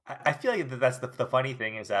like I feel like that's the funny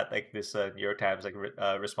thing is that like this New York Times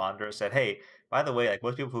responder said, hey, by the way, like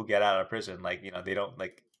most people who get out of prison, like they don't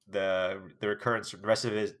like the recurrence the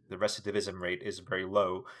recidivism rate is very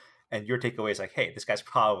low, and your takeaway is like, hey, this guy's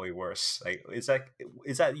probably worse. Like is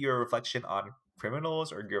that your reflection on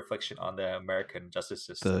criminals or your reflection on the American justice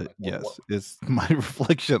system? Like, what? It's my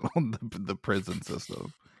reflection on the prison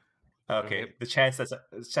system. Okay, the chance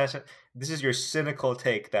this is your cynical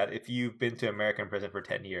take that if you've been to American prison for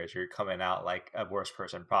 10 years, you're coming out like a worse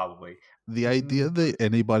person, probably. The idea that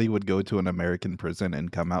anybody would go to an American prison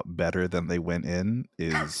and come out better than they went in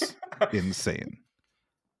is insane.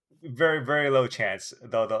 Very, very low chance,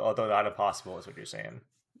 although not impossible, is what you're saying.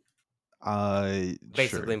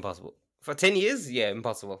 Basically sure. impossible. For 10 years, yeah,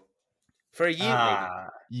 impossible. For a year, maybe.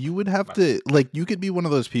 You would have to, like, you could be one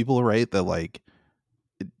of those people, right, that, like,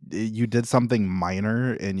 you did something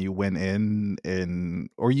minor and you went in and,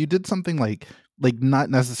 or you did something like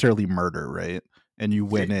not necessarily murder, right? And you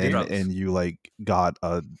went in drugs. and you like got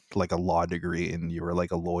a law degree and you were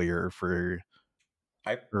like a lawyer for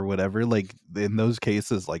or whatever. Like in those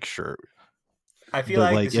cases, like sure. I feel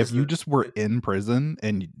but like if you just were in prison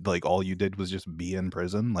and like all you did was just be in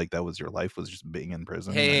prison, like that was your life, was just being in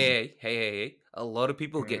prison. Hey. A lot of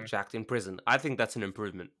people get jacked in prison. I think that's an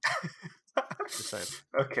improvement. Just saying.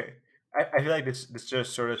 Okay. I feel like this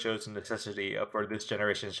just sort of shows the necessity for this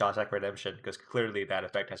generation's Shawshank Redemption, because clearly that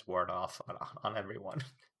effect has worn off on everyone.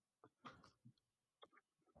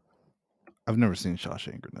 I've never seen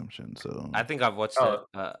Shawshank Redemption, so I think I've watched it.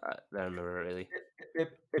 I don't remember really.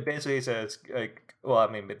 It basically says like, well, I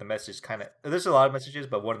mean, the message kind of, there's a lot of messages,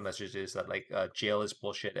 but one of the messages is that like jail is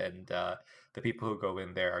bullshit and the people who go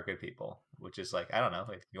in there are good people, which is like, I don't know,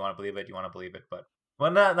 if you want to believe it, you want to believe it, but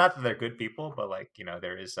well, not that they're good people, but like, you know,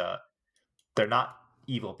 there is they're not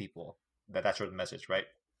evil people. That's sort of the message, right?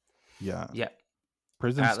 Yeah.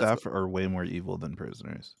 Prison staff are way more evil than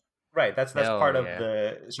prisoners. Right, that's part of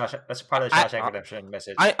the Shawshank Redemption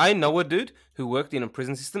message. I know a dude who worked in a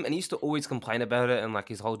prison system and he used to always complain about it and like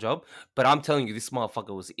his whole job. But I'm telling you, this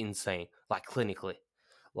motherfucker was insane, like clinically.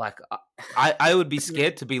 Like I would be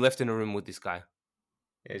scared to be left in a room with this guy.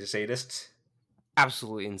 Yeah, he's a sadist.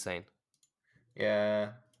 Absolutely insane.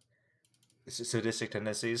 Yeah, sadistic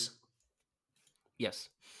tendencies. Yes.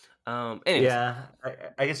 Anyways. Yeah,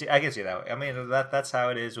 I guess see that way. I mean, that's how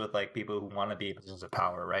it is with like people who want to be in positions of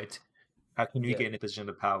power, right? How can you get in a position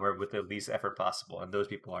of power with the least effort possible? And those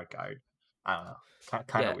people are guarded. I don't know,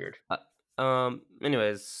 kind of weird.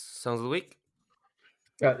 Anyways, songs of the week.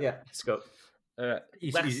 Yeah, let's go. All right.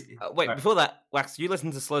 Wait, before that, Wax, you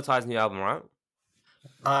listened to Slowthai's new album, right?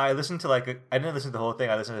 I listened to I didn't listen to the whole thing.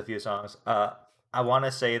 I listened to a few songs. I want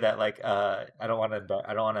to say that I don't want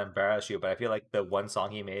to embarrass you, but I feel like the one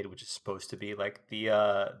song he made, which is supposed to be like the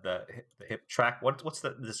hip track. What's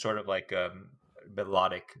the sort of like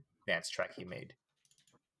melodic dance track he made?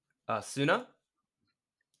 Suna.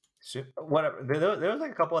 Whatever. There was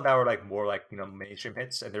like a couple that were like more like, you know, mainstream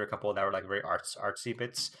hits, and there were a couple that were like very artsy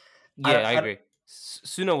bits. Yeah, I agree.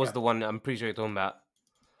 Suna was the one I'm pretty sure you're talking about.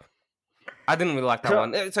 I didn't really like that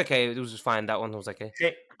one. It's okay. It was just fine. That one was okay.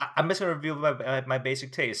 Hey, I'm just gonna review my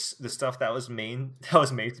basic taste. The stuff that was made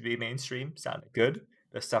to be mainstream sounded good.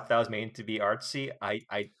 The stuff that was made to be artsy, I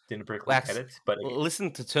didn't particularly get it. But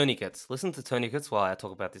listen to Tourniquets. Listen to Tourniquets while I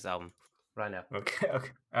talk about this album right now. Okay. All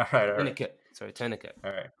right. Tourniquet. Sorry, Tourniquet.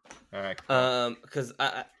 All right. Because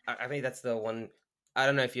I think that's the one. I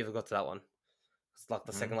don't know if you ever got to that one. It's like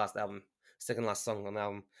the second last song on the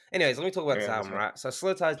album. Anyways, let me talk about this album, right? So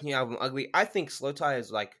Slowthai's new album, Ugly. I think Slowthai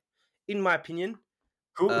is like, in my opinion.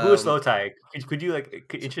 Who is Slowthai? Could you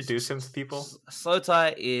introduce him to people?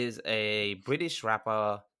 Slowthai is a British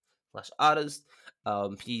rapper / artist.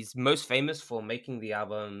 He's most famous for making the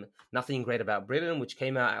album Nothing Great About Britain, which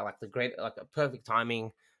came out at a perfect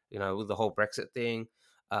timing, you know, with the whole Brexit thing.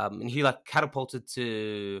 And he like catapulted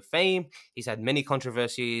to fame. He's had many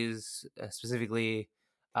controversies, specifically.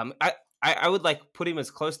 I would like put him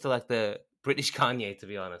as close to like the British Kanye, to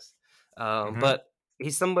be honest. But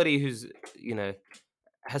he's somebody who's, you know,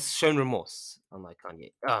 has shown remorse, unlike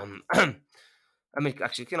Kanye. I mean,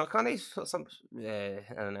 actually, you know, Kanye's some. I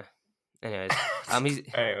don't know. Anyways, he's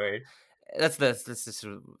anyway. Let's just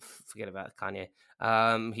forget about Kanye.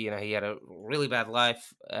 He had a really bad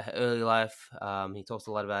life, early life. He talks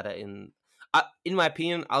a lot about it in my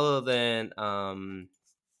opinion, other than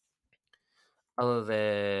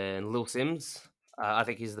Lil Sims. I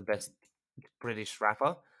think he's the best British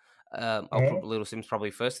rapper. I'll put Lil Sims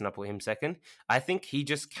probably first, and I'll put him second. I think he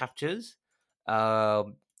just captures,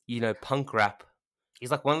 punk rap.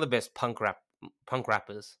 He's like one of the best punk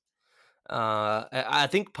rappers. I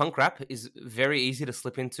think punk rap is very easy to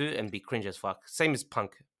slip into and be cringe as fuck. Same as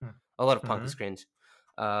punk. A lot of punk is cringe.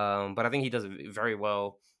 But I think he does it very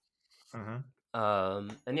well.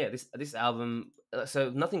 And yeah, this album. So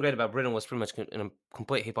Nothing Great About Britain was pretty much a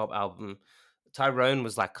complete hip hop album. Tyrone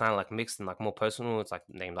was like kind of like mixed and like more personal. It's like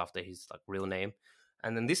named after his like real name,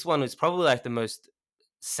 and then this one is probably like the most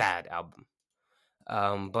sad album.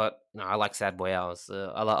 But no, I like Sad Boy Hours.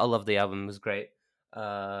 I love the album. It was great.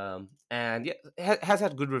 And yeah, has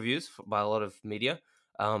had good reviews by a lot of media.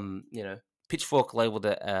 You know, Pitchfork labeled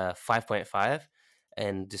it 5.5,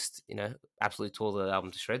 and just absolutely tore the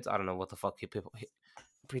album to shreds. I don't know what the fuck people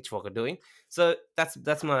Pitchfork are doing. So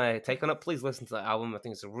that's my take on it. Please listen to the album. I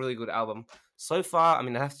think it's a really good album so far. I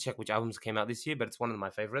mean, I have to check which albums came out this year, but it's one of my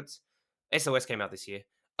favorites. SOS came out this year.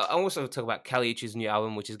 I also talk about Kali Uchis's new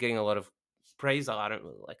album, which is getting a lot of praise. I don't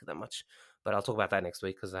really like it that much, but I'll talk about that next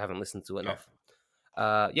week because I haven't listened to it enough.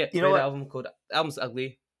 Yeah, You know great what? album called Album's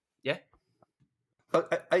Ugly. Yeah,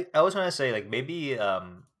 I was gonna say like maybe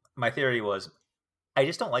my theory was I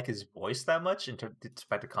just don't like his voice that much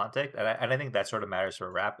despite the context, and I think that sort of matters for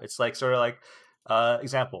rap. It's like sort of like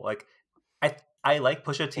example like I like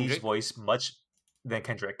Pusha T's Kendrick. voice much than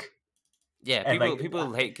Kendrick, Yeah, and like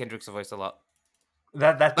people hate Kendrick's voice a lot.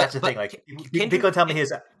 that's the thing. But Like Kendrick, people tell me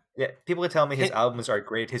people can tell me his Ken- albums are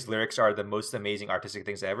great, his lyrics are the most amazing artistic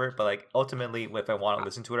things ever. But like ultimately, if I want to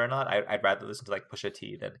listen to it or not, I'd rather listen to like Pusha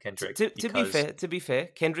T than Kendrick because to be fair,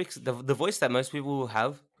 Kendrick's the voice that most people will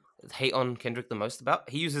have hate on Kendrick the most about.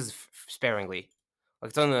 He uses sparingly, like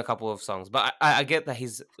it's only a couple of songs. But I get that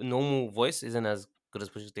his normal voice isn't as good as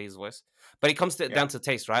Pusha T's voice. But it comes yeah down to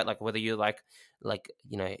taste, right? Like whether you like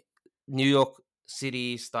New York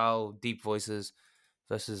City style deep voices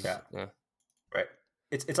versus yeah. yeah. Right.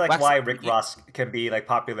 It's like Wax, why Rick Ross can be like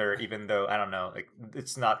popular even though I don't know, like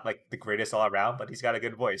it's not like the greatest all around, but he's got a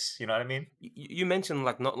good voice. You know what I mean? you mentioned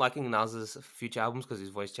like not liking Nas's future albums because his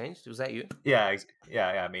voice changed. Was that you? Yeah,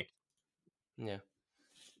 me. Yeah.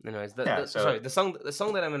 Anyways, Yeah, so the song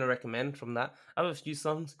that I'm gonna recommend from that, I have a few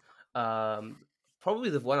songs. Probably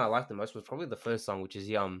the one I liked the most was probably the first song, which is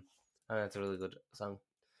Yum. That's a really good song.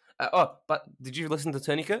 But did you listen to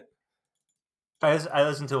Tourniquet? I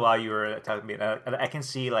listened to while you were talking to me, and I can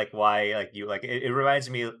see like why like you like it reminds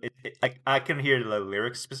me like I can hear the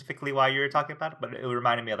lyrics specifically while you were talking about it, but it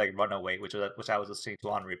reminded me of like Runaway, which I was listening to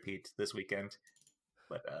on repeat this weekend.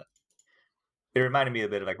 But it reminded me a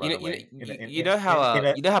bit of like Runaway You know how in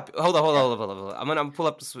a hold on yeah. hold on. I'm gonna pull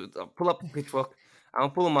up pull up Pitchfork. I'll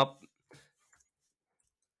pull them up.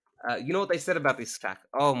 You know what they said about this track?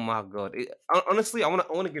 Oh my god! Honestly, I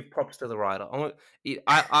want to give props to the writer.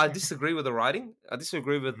 I disagree with the writing. I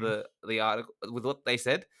disagree with Mhm, the article with what they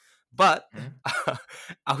said, but mhm.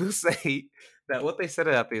 I will say that what they said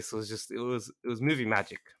about this was just it was movie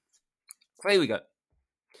magic. So here we go.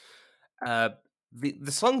 Uh,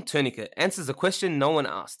 the song Tourniquet answers a question no one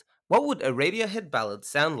asked. What would a Radiohead ballad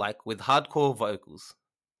sound like with hardcore vocals?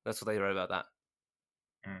 That's what they wrote about that.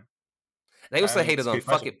 Mm. They I also mean, it's hated a on good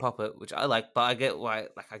 "Fuck question. It, Puppet," which I like, but I get why.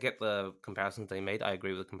 Like, I get the comparisons they made. I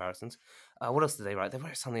agree with the comparisons. What else did they write? They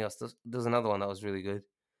wrote something else. There's another one that was really good.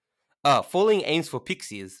 Falling aims for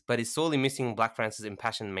pixies, but is sorely missing Black Francis'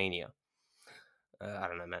 impassioned mania. I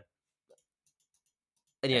don't know, man. Yeah.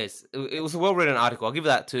 Anyways, it was a well written article. I'll give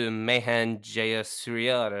that to Mehan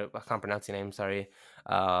Jayasuriya. I can't pronounce your name, sorry.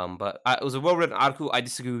 But it was a well written article. I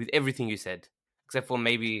disagree with everything you said, except for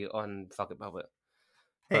maybe on "Fuck It, Puppet."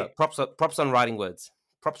 Hey, But props on writing words.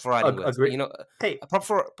 Props for writing words. agree. Hey, Props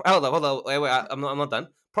for hold on. Wait, I'm not done.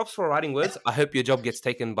 Props for writing words. I hope your job gets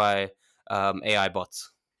taken by AI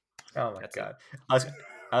bots. oh my That's it. god. I was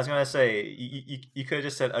I was gonna say you could have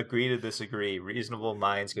just said agree to disagree. Reasonable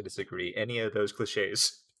minds could disagree. Any of those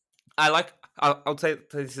cliches. I like. I'll tell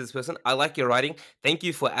this to this person. I like your writing. Thank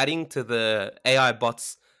you for adding to the AI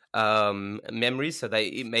bots memories so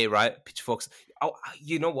it may write pitchforks. Oh,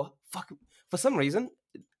 you know what? Fuck. For some reason,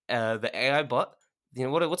 the AI bot. You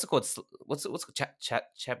know what's it called? What's it called? Chatbot?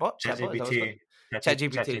 Chatbot? Is that what it's called?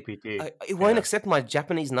 ChatGPT. ChatGPT. ChatGPT. It won't Yeah. accept my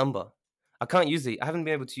Japanese number. I can't use it. I haven't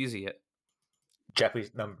been able to use it yet.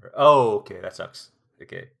 Japanese number. Oh, okay, that sucks.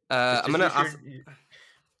 Okay. I'm Just gonna ask,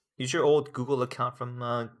 use your old Google account from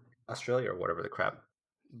Australia or whatever the crap.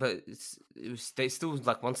 but they still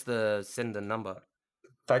like wants to send the number.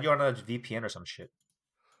 Thought you were on a VPN or some shit.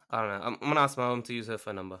 I don't know. I'm gonna ask my mom to use her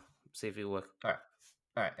phone number. See if it'll work. All right.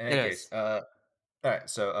 All right. In any Anyways, case, all right.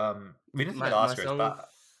 So we didn't talk my about my Oscars, song but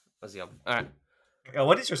was Yum. All right,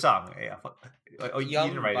 what is your song? Yeah. Oh, you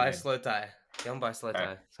didn't Yum write it by in. Slow Tie. Yum by Slow All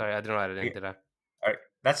right. Tie. Sorry, I didn't write it in, Okay. did I? All right.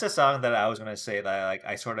 That's the song that I was gonna say that like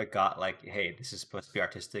I sort of got like, hey, this is supposed to be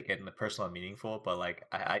artistic and personal and meaningful, but like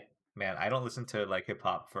man, I don't listen to like hip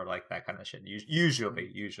hop for like that kind of shit.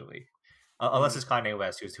 Usually, unless it's Kanye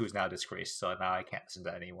West, who's now disgraced, so now I can't listen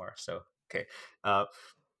to that anymore. So okay, uh,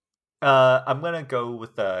 I'm gonna go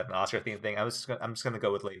with an Oscar theme thing. I'm just gonna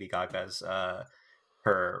go with Lady Gaga's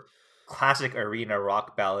her. classic arena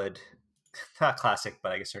rock ballad, not classic,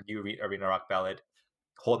 but I guess her new arena rock ballad,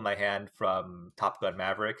 "Hold My Hand" from Top Gun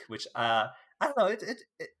Maverick, which I don't know,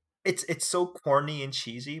 it's so corny and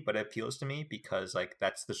cheesy, but it appeals to me because like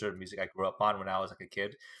that's the sort of music I grew up on when I was like a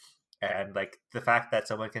kid, and like the fact that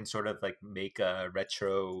someone can sort of like make a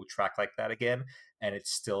retro track like that again, and it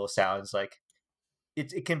still sounds like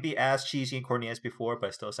it can be as cheesy and corny as before, but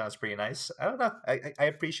it still sounds pretty nice. I don't know. I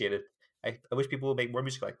appreciate it. I wish people would make more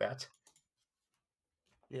music like that.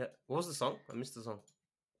 Yeah. What was the song? I missed the song.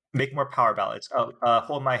 Make more power ballads. Oh,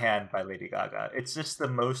 "Hold My Hand" by Lady Gaga. It's just the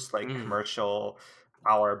most like commercial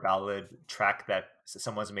power ballad track that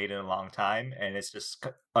someone's made in a long time, and it's just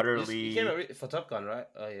utterly. You came out for Top Gun, right?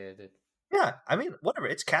 Oh yeah, it did. Yeah, I mean, whatever.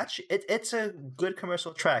 It's catchy. It's a good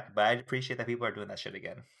commercial track, but I appreciate that people are doing that shit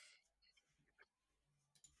again.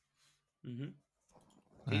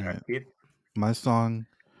 All right. Keith? My song.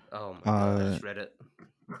 Oh my god, I just read it.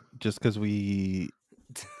 Just because we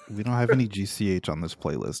don't have any GCH on this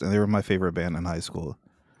playlist, and they were my favorite band in high school.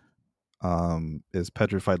 Is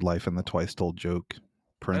Petrified Life and the Twice Told Joke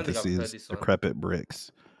 (parentheses Decrepit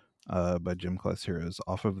Bricks) by Gym Class Heroes,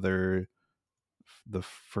 off of the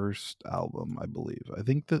first album, I believe. I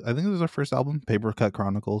think it was their first album, Paper Cut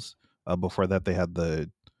Chronicles. Before that, they had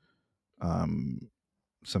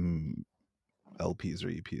some LPs or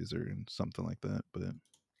EPs or something like that, but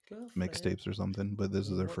mixtapes or something. But this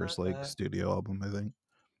is their first like studio album, I think.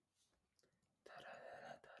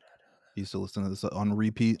 Used to listen to this on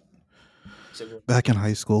repeat back in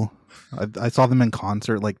high school. I saw them in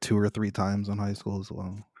concert like 2 or 3 times in high school as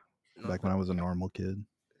well. Back when I was a normal kid.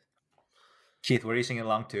 Keith, what are you singing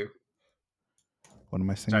along to? What am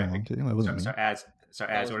I singing along to? That wasn't me. Ads. What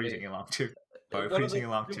are you singing along to? What are you singing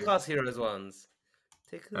along to? Gym Class Heroes ones.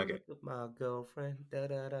 Take a look at my girlfriend. Da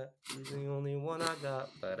da da. She's the only one I got.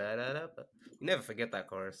 Ba da da da. You never forget that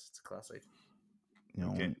chorus. It's a classic.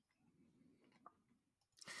 Okay.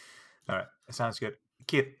 All right, that sounds good.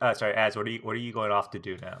 Keith, Ads. What are you going off to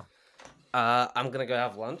do now? I'm gonna go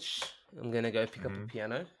have lunch. I'm gonna go pick up a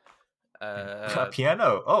piano. A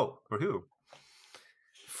piano? Oh, for who?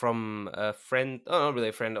 From a friend. Oh, not really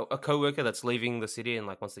a friend. A coworker that's leaving the city and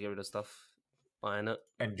like wants to get rid of stuff. Buying it.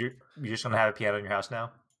 And you're just gonna have a piano in your house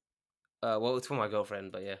now? Well, it's for my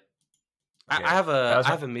girlfriend, but yeah. Okay. I have a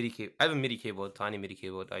MIDI keyboard. I have a MIDI keyboard, tiny MIDI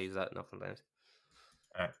keyboard. I use that sometimes.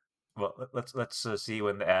 All right. Well, let's see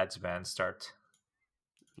when the ads band start.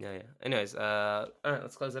 Yeah. Anyways, all right,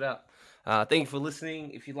 let's close it out. Thank you for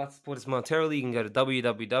listening. If you'd like to support us monetarily, you can go to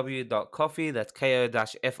www.coffee. That's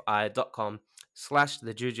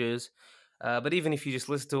ko-fi.com/thejujus. But even if you just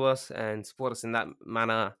listen to us and support us in that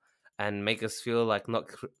manner and make us feel like not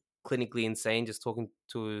clinically insane, just talking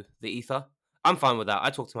to the ether, I'm fine with that. I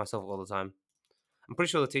talk to myself all the time. I'm pretty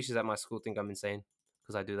sure the teachers at my school think I'm insane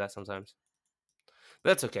because I do that sometimes.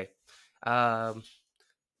 But that's okay.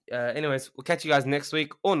 Anyways, we'll catch you guys next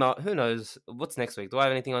week or not. Who knows? What's next week? Do I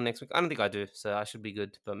have anything on next week? I don't think I do, so I should be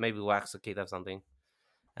good. But maybe Wax or Keith have something.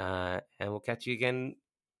 And we'll catch you again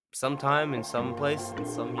sometime in some place in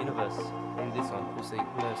some universe. In this one, we'll see.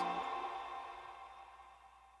 Who knows?